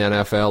best of them in the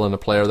NFL, and a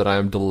player that I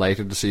am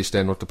delighted to see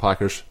staying with the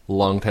Packers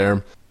long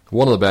term.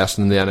 One of the best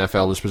in the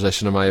NFL this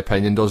position, in my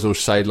opinion. Does those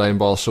sideline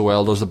balls so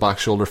well, does the back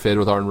shoulder fade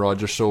with Aaron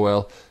Rodgers so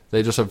well.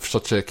 They just have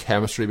such a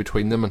chemistry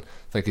between them, and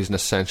I think he's an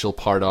essential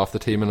part of the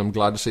team, and I'm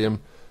glad to see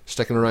him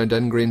sticking around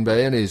in Green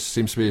Bay, and he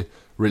seems to be a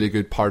really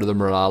good part of the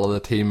morale of the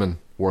team and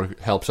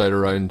helps out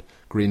around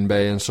Green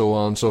Bay and so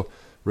on. So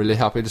really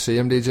happy to see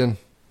him, DJ.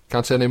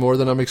 Can't say any more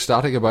than I'm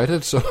ecstatic about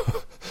it, so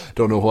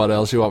don't know what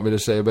else you want me to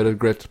say about it.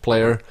 Great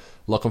player.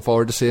 Looking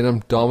forward to seeing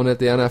him dominate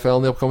the NFL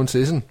in the upcoming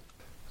season.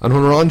 And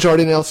when we're on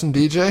Jordy Nelson,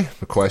 DJ,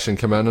 a question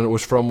came in, and it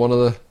was from one of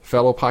the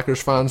fellow Packers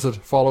fans that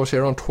follow us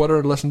here on Twitter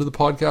and listen to the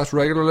podcast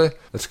regularly.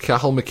 It's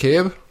Cahill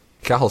McCabe.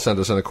 Cahill sent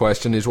us in a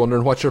question. He's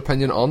wondering what's your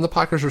opinion on the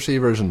Packers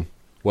receivers, and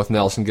with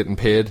Nelson getting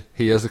paid,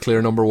 he is the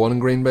clear number one in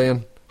Green Bay,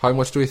 and how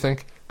much do we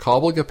think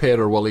Cobb will get paid,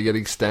 or will he get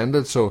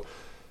extended? So,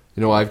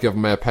 I've given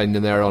my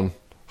opinion there on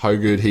how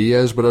good he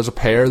is, but as a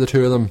pair, the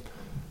two of them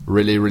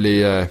really,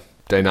 really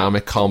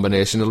dynamic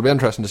combination. It'll be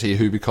interesting to see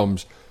who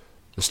becomes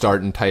the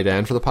starting tight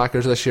end for the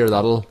Packers this year.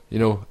 That'll,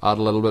 add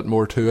a little bit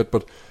more to it.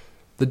 But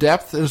the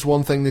depth is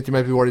one thing that you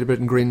might be worried about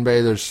in Green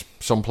Bay. There's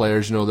some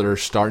players, that are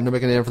starting to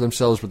make a name for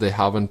themselves, but they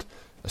haven't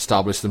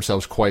established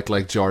themselves quite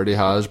like Jardy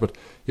has. But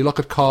you look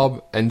at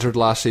Cobb, injured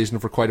last season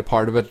for quite a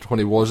part of it. When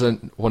he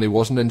wasn't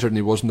injured and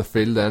he was in the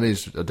field, then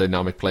he's a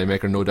dynamic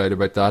playmaker, no doubt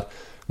about that.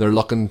 They're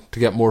looking to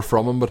get more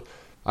from him, but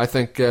I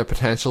think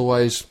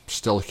potential-wise,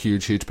 still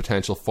huge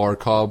potential for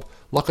Cobb.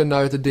 Looking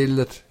now at the deal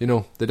that,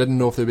 they didn't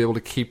know if they'd be able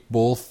to keep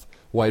both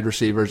wide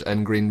receivers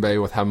in Green Bay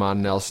with him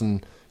and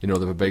Nelson. They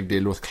have a big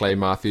deal with Clay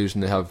Matthews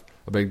and they have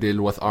a big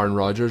deal with Aaron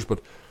Rodgers, but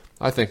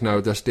I think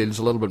now this deal is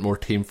a little bit more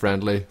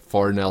team-friendly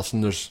for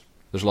Nelson. There's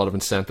a lot of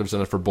incentives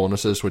in it for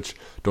bonuses, which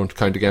don't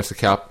count against the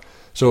cap.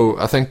 So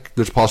I think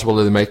there's a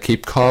possibility they might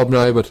keep Cobb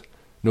now, but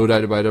no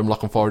doubt about it, I'm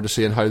looking forward to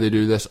seeing how they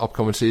do this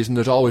upcoming season.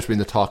 There's always been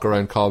the talk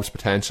around Cobb's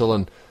potential,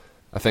 and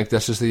I think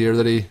this is the year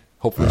that he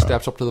hopefully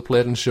steps up to the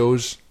plate and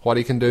shows what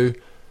he can do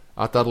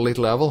at that elite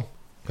level.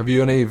 Have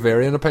you any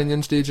varying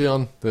opinions, DJ,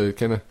 on the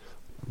kind of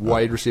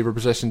wide receiver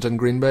positions in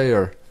Green Bay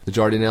or the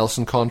Jordy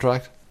Nelson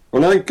contract?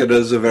 Well, I think it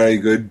is a very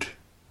good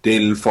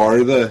deal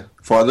for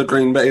the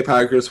Green Bay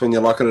Packers. When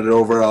you look at it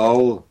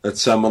overall,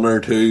 it's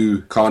similar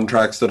to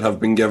contracts that have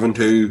been given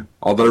to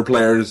other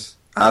players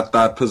at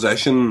that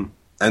position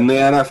in the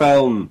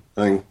NFL.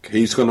 I think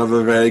he's going to have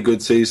a very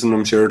good season.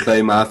 I'm sure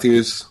Clay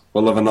Matthews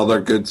will have another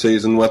good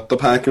season with the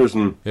Packers.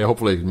 And yeah,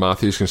 hopefully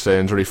Matthews can stay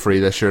injury free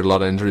this year. A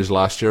lot of injuries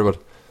last year,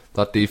 but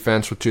that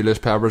defence with Julius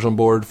Peppers on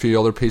board, a few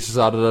other pieces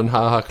added in,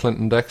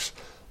 Clinton Dix,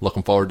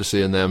 looking forward to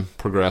seeing them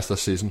progress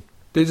this season.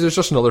 There's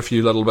just another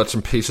few little bits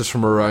and pieces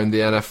from around the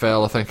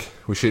NFL. I think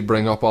we should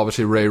bring up,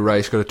 obviously, Ray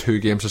Rice got a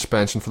 2-game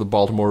suspension for the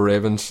Baltimore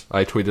Ravens.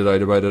 I tweeted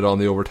out about it on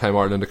the Overtime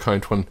Ireland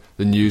account when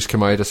the news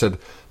came out. I said, a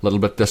little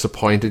bit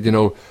disappointed.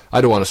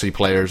 I don't want to see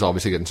players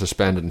obviously getting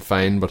suspended and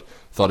fined, but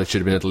thought it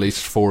should have been at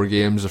least 4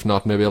 games, if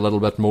not maybe a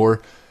little bit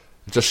more.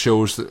 It just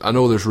shows that, I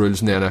know there's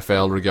rules in the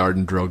NFL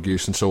regarding drug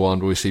use and so on,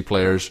 but we see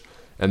players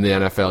in the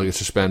NFL get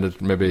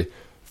suspended maybe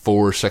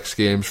 4 or 6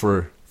 games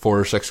for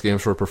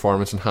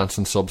performance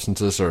enhancing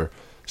substances or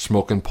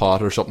smoking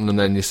pot or something, and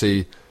then you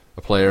see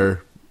a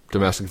player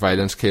domestic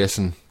violence case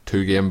and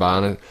 2-game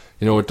ban.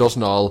 It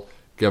doesn't all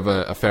give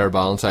a fair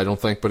balance, I don't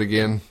think, but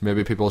again,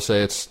 maybe people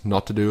say it's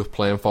not to do with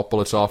playing football,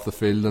 it's off the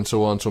field and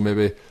so on, so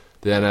maybe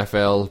the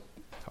NFL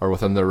are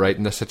within their right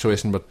in this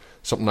situation, but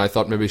something I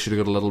thought maybe should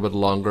have got a little bit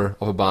longer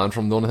of a ban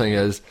from. The only thing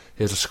is,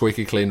 he has a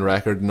squeaky clean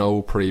record,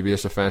 no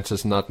previous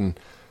offences and that, and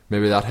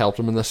maybe that helped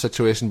him in this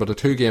situation, but a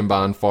 2-game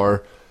ban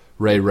for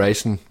Ray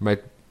Rice and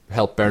might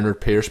help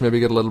Bernard Pierce maybe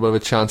get a little bit of a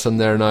chance in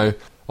there now.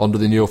 Under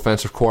the new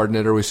offensive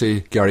coordinator, we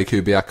see Gary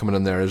Kubiak coming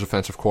in there as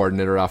offensive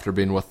coordinator after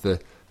being with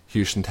the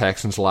Houston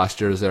Texans last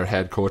year as their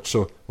head coach,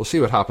 so we'll see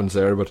what happens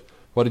there. But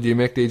what did you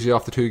make, DJ,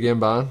 off the 2-game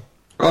ban?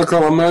 Well,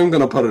 Colin, I'm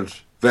going to put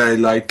it very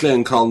lightly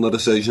and calling the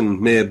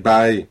decision made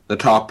by the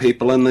top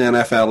people in the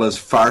NFL as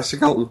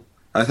farcical.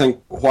 I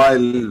think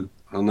while,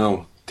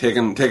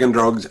 taking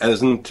drugs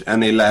isn't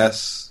any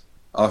less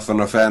of an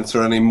offence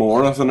or any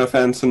more of an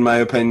offence in my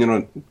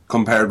opinion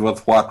compared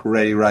with what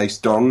Ray Rice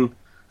done.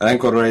 I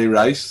think what Ray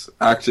Rice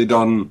actually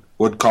done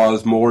would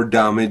cause more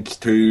damage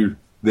to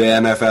the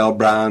NFL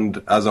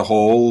brand as a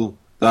whole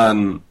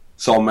than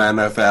some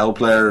NFL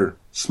player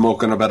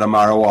smoking a bit of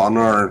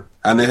marijuana or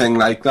anything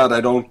like that.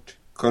 I don't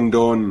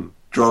condone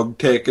drug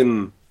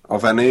taking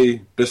of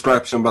any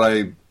description, but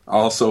I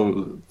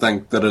also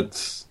think that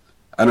it's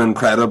an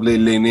incredibly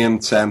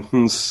lenient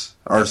sentence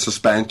or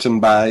suspension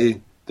by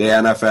the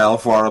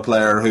NFL for a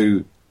player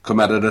who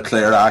committed a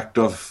clear act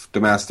of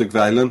domestic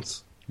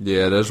violence.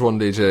 Yeah, it is one,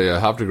 DJ. I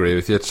have to agree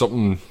with you. It's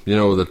something,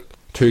 that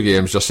 2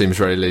 games just seems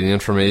very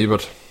lenient for me,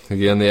 but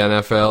again, the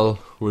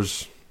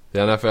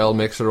NFL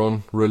makes their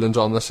own rulings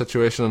on this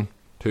situation, and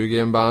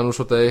 2-game ban was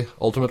what they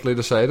ultimately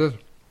decided.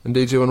 And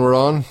DJ, when we're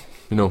on,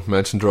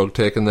 mentioned drug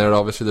taking there,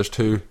 obviously there's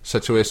 2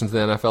 situations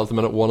in the NFL at the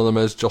minute. One of them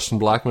is Justin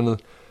Blackmon,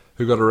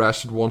 who got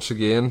arrested once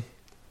again,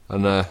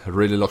 and it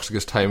really looks like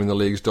his time in the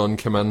league's done.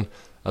 Came in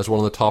as one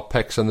of the top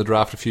picks in the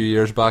draft a few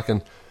years back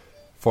and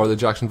for the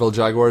Jacksonville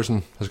Jaguars,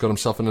 and has got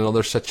himself in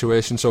another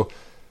situation. So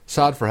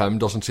sad for him,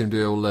 doesn't seem to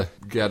be able to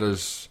get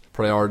his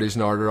priorities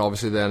in order.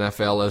 Obviously the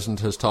NFL isn't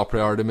his top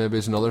priority. Maybe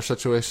it's another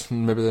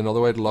situation, maybe another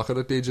way to look at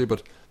it, DJ,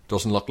 but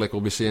doesn't look like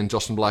we'll be seeing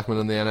Justin Blackmon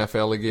in the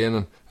NFL again.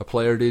 And a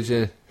player,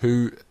 DJ,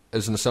 who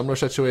is in a similar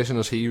situation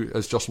as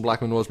Justin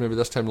Blackmon was maybe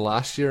this time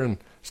last year and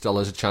still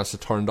has a chance to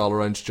turn it all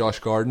around, Josh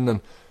Gordon,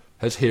 and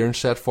his hearing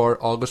set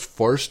for August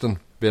 1st, and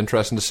be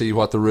interesting to see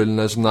what the ruling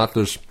is on that.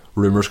 There's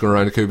rumours going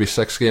around it could be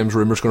 6 games,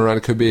 rumours going around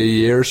it could be a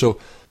year, so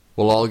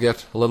we'll all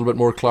get a little bit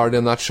more clarity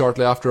on that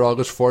shortly after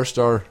August 1st,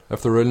 or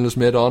if the ruling is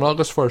made on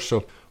August 1st,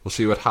 so we'll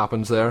see what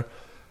happens there. A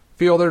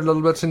few other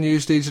little bits of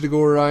news to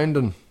go around,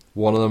 and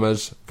one of them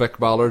is Vic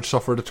Ballard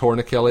suffered a torn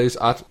Achilles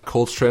at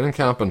Colts training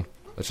camp, and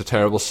it's a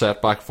terrible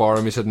setback for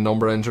him. He's had a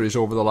number of injuries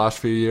over the last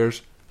few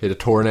years. He had a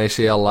torn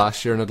ACL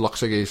last year, and it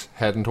looks like he's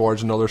heading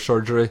towards another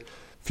surgery.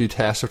 A few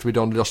tests have to be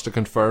done just to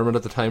confirm it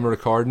at the time of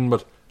recording,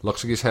 but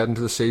looks like he's heading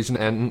to the season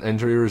ending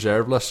injury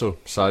reserve list, so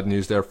sad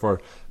news there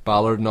for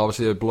Ballard, and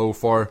obviously a blow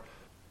for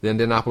the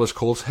Indianapolis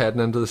Colts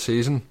heading into the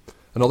season.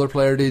 Another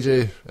player,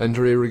 DJ,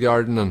 injury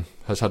regarding and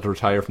has had to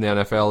retire from the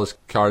NFL is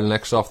Carl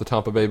Nicks off the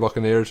Tampa Bay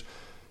Buccaneers.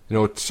 You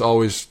know, it's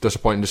always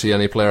disappointing to see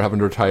any player having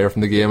to retire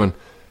from the game, and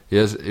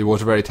he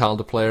was a very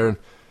talented player and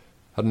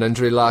had an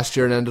injury last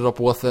year and ended up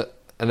with an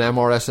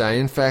MRSA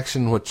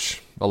infection,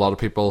 which a lot of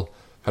people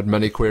had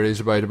many queries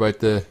about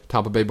the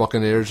Tampa Bay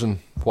Buccaneers and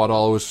what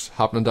all was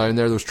happening down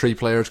there. Those 3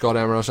 players got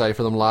MRSA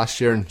for them last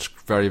year, and it's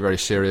a very, very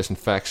serious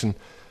infection.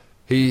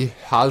 He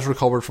has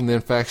recovered from the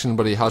infection,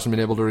 but he hasn't been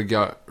able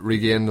to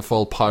regain the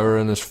full power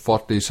in his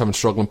foot. He's having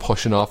struggling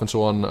pushing off and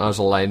so on. As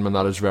a lineman,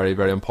 that is very,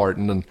 very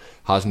important, and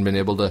hasn't been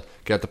able to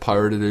get the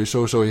power to do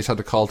so. So he's had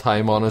to call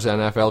time on his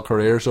NFL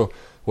career. So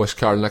wish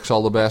Carl Nicks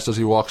all the best as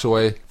he walks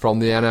away from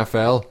the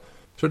NFL.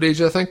 So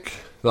DJ, I think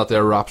that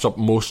there wraps up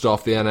most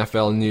of the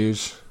NFL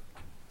news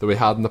that we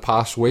had in the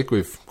past week.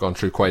 We've gone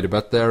through quite a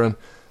bit there, and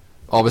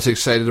obviously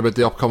excited about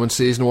the upcoming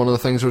season. One of the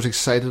things I was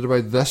excited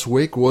about this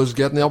week was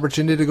getting the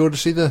opportunity to go to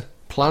see the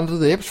Planet of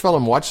the Apes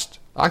film.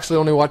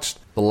 Only watched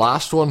the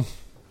last one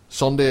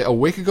Sunday a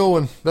week ago,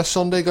 and this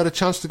Sunday got a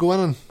chance to go in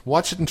and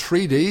watch it in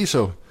 3D,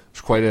 so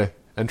it's quite an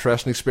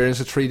interesting experience,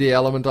 the 3D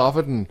element of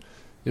it. And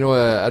you know,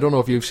 I don't know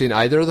if you've seen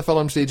either of the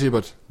films, DJ,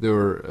 but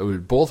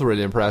both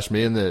really impressed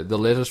me, and the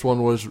latest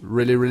one was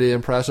really, really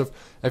impressive.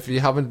 If you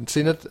haven't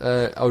seen it,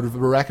 I would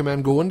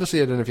recommend going to see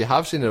it, and if you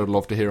have seen it, I would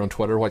love to hear on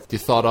Twitter what you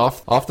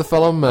thought of the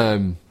film.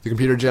 The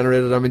computer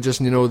generated images,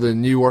 and you know, the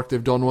new work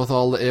they've done with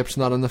all the apes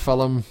not in the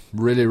film,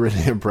 really,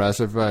 really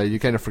impressive. You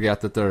kind of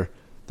forget that they're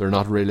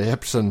not really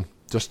apes, and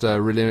just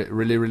a really,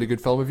 really, really good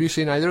film. Have you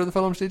seen either of the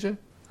films, DJ?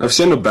 I've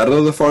seen a bit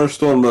of the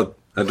first one, but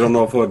I don't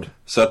know if I'd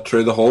sit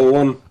through the whole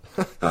one.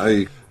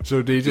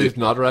 So DJ's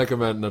not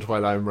recommending it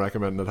while I'm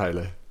recommending it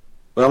highly.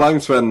 Well, I'm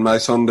spending my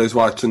Sundays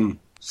watching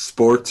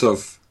sports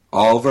of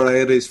all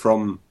varieties,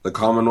 from the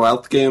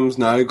Commonwealth Games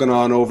now going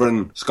on over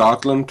in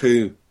Scotland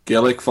to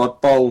Gaelic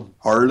football,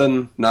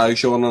 hurling now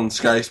showing on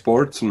Sky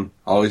Sports, and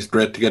always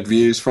great to get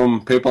views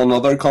from people in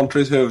other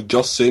countries who have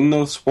just seen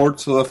those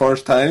sports for the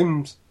first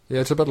time. Yeah,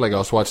 it's a bit like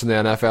us watching the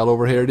NFL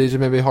over here, DJ.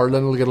 Maybe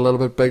hurling will get a little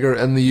bit bigger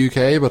in the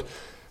UK, but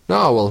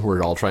no, well,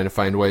 we're all trying to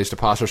find ways to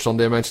pass our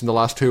Sunday. I mentioned the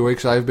last 2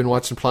 weeks I've been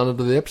watching Planet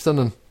of the Apes,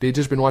 and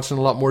DJ's been watching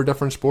a lot more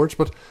different sports,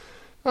 but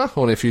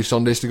only a few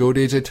Sundays to go,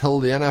 DJ, till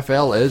the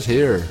NFL is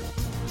here.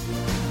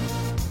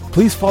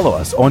 Please follow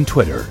us on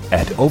Twitter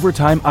at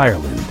Overtime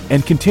Ireland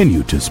and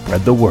continue to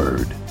spread the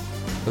word.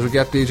 As we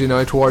get, DJ,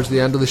 now towards the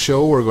end of the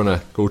show, we're going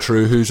to go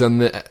through who's in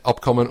the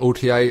upcoming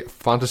OTI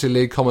Fantasy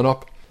League coming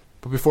up.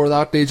 But before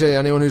that, DJ,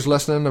 anyone who's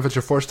listening, if it's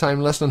your first time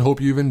listening, hope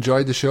you've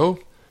enjoyed the show.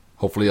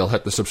 Hopefully you'll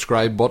hit the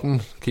subscribe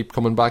button. Keep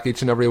coming back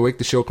each and every week.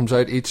 The show comes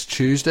out each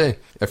Tuesday.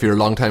 If you're a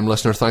long time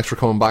listener, thanks for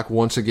coming back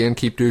once again.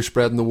 Keep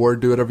spreading the word.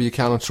 Do whatever you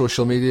can on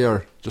social media,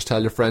 or just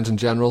tell your friends in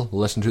general.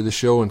 Listen to the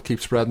show and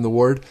keep spreading the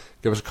word.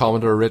 Give us a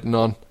comment or a written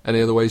on any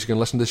of the ways you can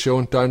listen to the show,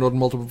 and download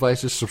multiple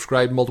devices,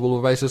 subscribe multiple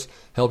devices.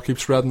 Help keep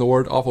spreading the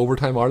word of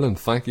Overtime Ireland.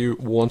 Thank you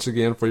once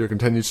again for your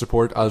continued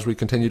support as we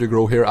continue to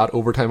grow here at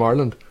Overtime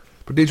Ireland.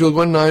 But DJ, we'll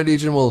go in now,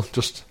 DJ, and we'll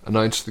just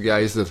announce the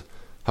guys that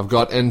have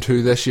got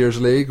into this year's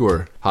league. We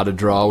had a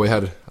draw. We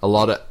had a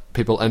lot of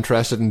people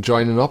interested in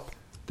joining up.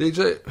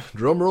 DJ,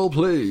 drum roll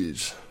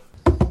please.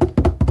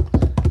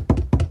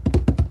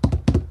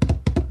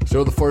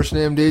 So the first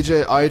name,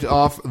 DJ, out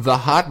of the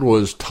hat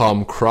was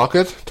Tom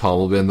Crockett. Tom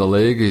will be in the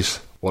league.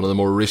 He's one of the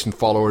more recent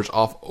followers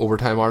of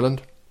Overtime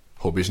Ireland.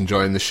 Hope he's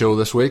enjoying the show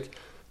this week.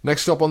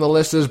 Next up on the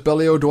list is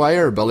Billy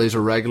O'Dwyer. Billy's a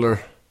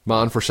regular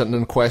man for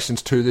sending in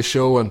questions to the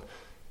show, and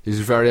he's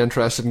very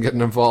interested in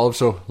getting involved,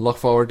 so look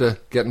forward to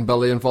getting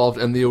Billy involved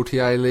in the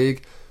OTI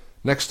League.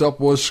 Next up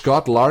was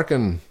Scott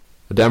Larkin,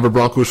 a Denver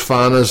Broncos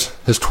fan, as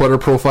his Twitter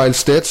profile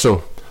states,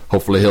 so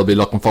hopefully he'll be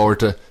looking forward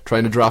to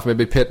trying to draft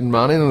maybe Peyton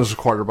Manning as a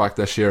quarterback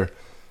this year.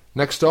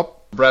 Next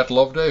up, Brett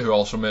Loveday, who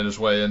also made his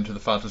way into the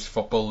Fantasy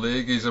Football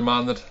League. He's a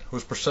man that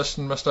was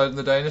persistent, missed out in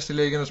the Dynasty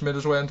League, and has made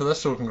his way into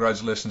this, so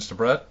congratulations to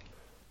Brett.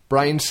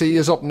 Brian C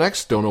is up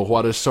next. Don't know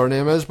what his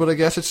surname is, but I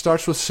guess it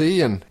starts with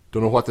C, and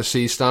don't know what the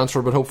C stands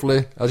for, but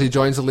hopefully as he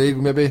joins the league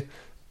maybe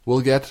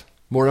we'll get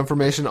more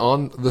information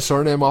on the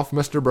surname of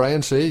Mr.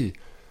 Brian C.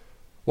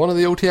 One of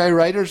the OTI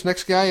writers,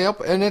 next guy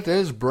up in it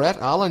is Brett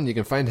Allen. You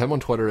can find him on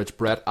Twitter. It's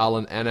Brett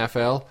Allen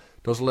NFL.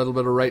 Does a little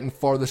bit of writing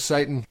for the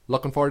site, and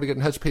looking forward to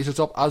getting his pieces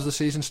up as the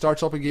season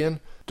starts up again.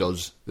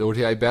 Does the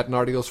OTI betting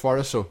articles for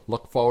us, so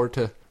look forward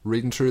to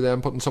reading through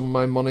them, putting some of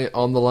my money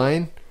on the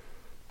line.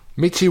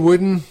 Michi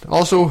Wooden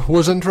also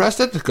was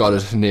interested, got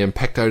his name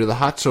picked out of the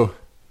hat, so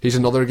he's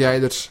another guy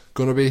that's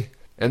going to be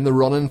in the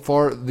running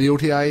for the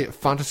OTI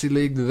Fantasy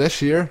League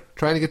this year.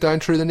 Trying to get down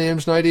through the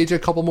names now, DJ, a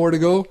couple more to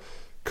go.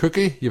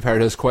 Cookie, you've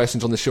heard his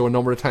questions on the show a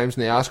number of times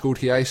in the Ask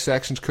OTI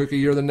sections. Cookie,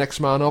 you're the next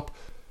man up.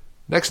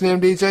 Next name,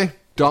 DJ,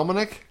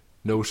 Dominic.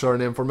 No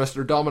surname for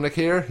Mr. Dominic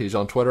here. He's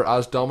on Twitter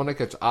as Dominic.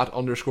 It's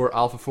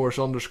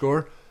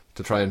 @_AlphaForce_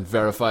 to try and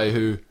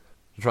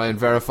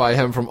verify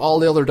him from all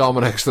the other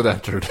Dominics that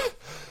entered.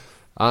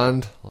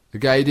 And the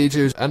guy DJ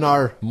who's in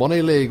our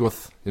money league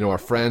with, our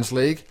friends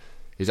league,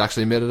 he's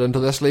actually made it into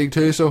this league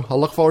too, so I'll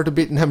look forward to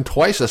beating him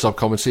twice this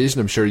upcoming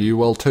season. I'm sure you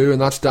will too, and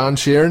that's Dan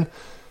Sheeran.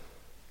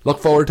 Look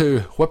forward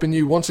to whipping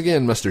you once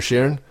again, Mr.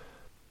 Sheeran.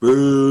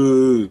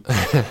 Boo!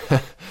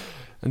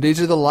 And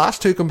these are the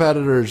last two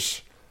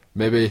competitors,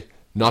 maybe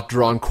not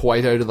drawn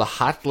quite out of the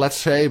hat, let's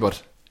say,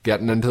 but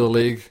getting into the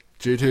league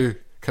due to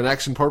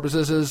connection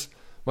purposes is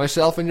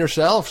myself and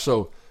yourself,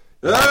 so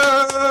you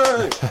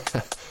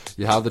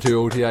have the two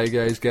OTI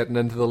guys getting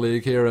into the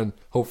league here and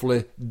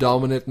hopefully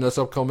dominating this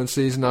upcoming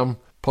season. I'm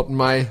putting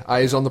my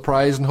eyes on the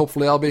prize and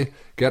hopefully I'll be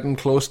getting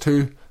close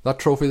to that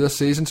trophy this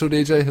season. So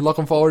DJ,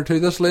 looking forward to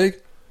this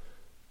league?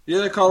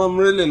 Yeah, Colin,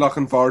 really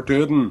looking forward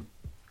to it and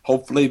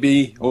hopefully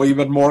be a wee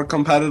bit more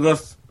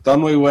competitive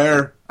than we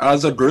were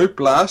as a group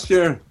last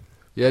year.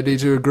 Yeah,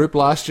 DJ, a group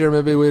last year,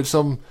 maybe we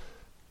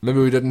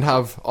didn't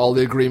have all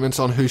the agreements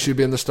on who should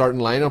be in the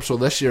starting lineup, so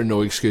this year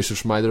no excuses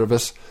from either of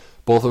us.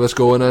 Both of us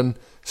going in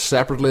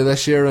separately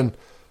this year, and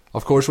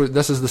of course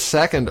this is the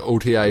second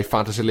OTI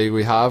Fantasy League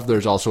we have.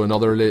 There's also an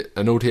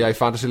OTI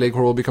Fantasy League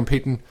where we'll be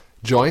competing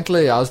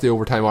jointly as the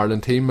Overtime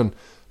Ireland team, and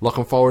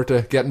looking forward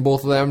to getting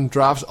both of them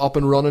drafts up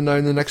and running now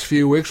in the next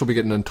few weeks. We'll be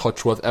getting in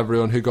touch with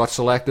everyone who got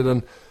selected,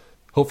 and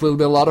hopefully it'll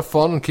be a lot of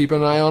fun, and keep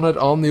an eye on it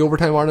on the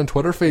Overtime Ireland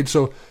Twitter feed.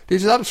 So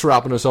DJ, that's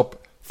wrapping us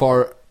up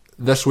for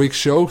this week's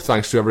show.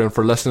 Thanks to everyone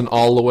for listening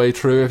all the way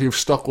through. If you've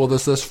stuck with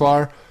us this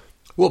far,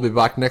 we'll be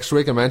back next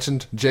week. I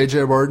mentioned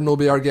JJ Burden will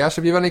be our guest.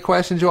 If you have any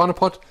questions you want to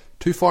put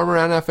to former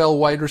NFL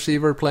wide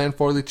receiver playing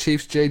for the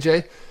Chiefs,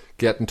 JJ,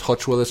 get in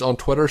touch with us on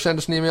Twitter. Send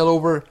us an email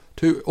over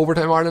to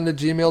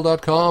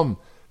overtimeireland@gmail.com.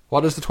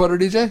 What is the Twitter,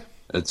 DJ?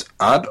 It's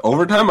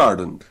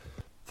 @OvertimeIreland.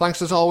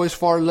 Thanks as always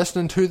for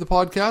listening to the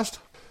podcast.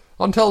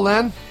 Until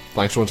then,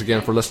 thanks once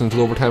again for listening to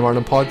the Overtime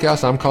Ireland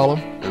podcast. I'm Colin.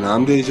 And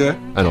I'm DJ.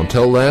 And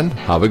until then,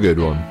 have a good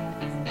one.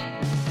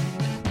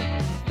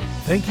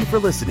 Thank you for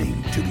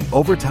listening to the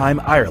Overtime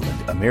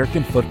Ireland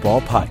American Football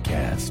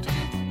Podcast.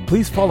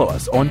 Please follow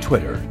us on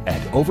Twitter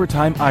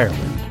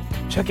 @OvertimeIreland.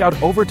 Check out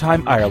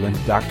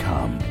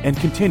OvertimeIreland.com and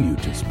continue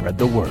to spread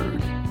the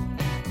word.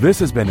 This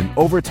has been an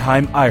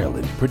Overtime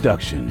Ireland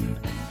production.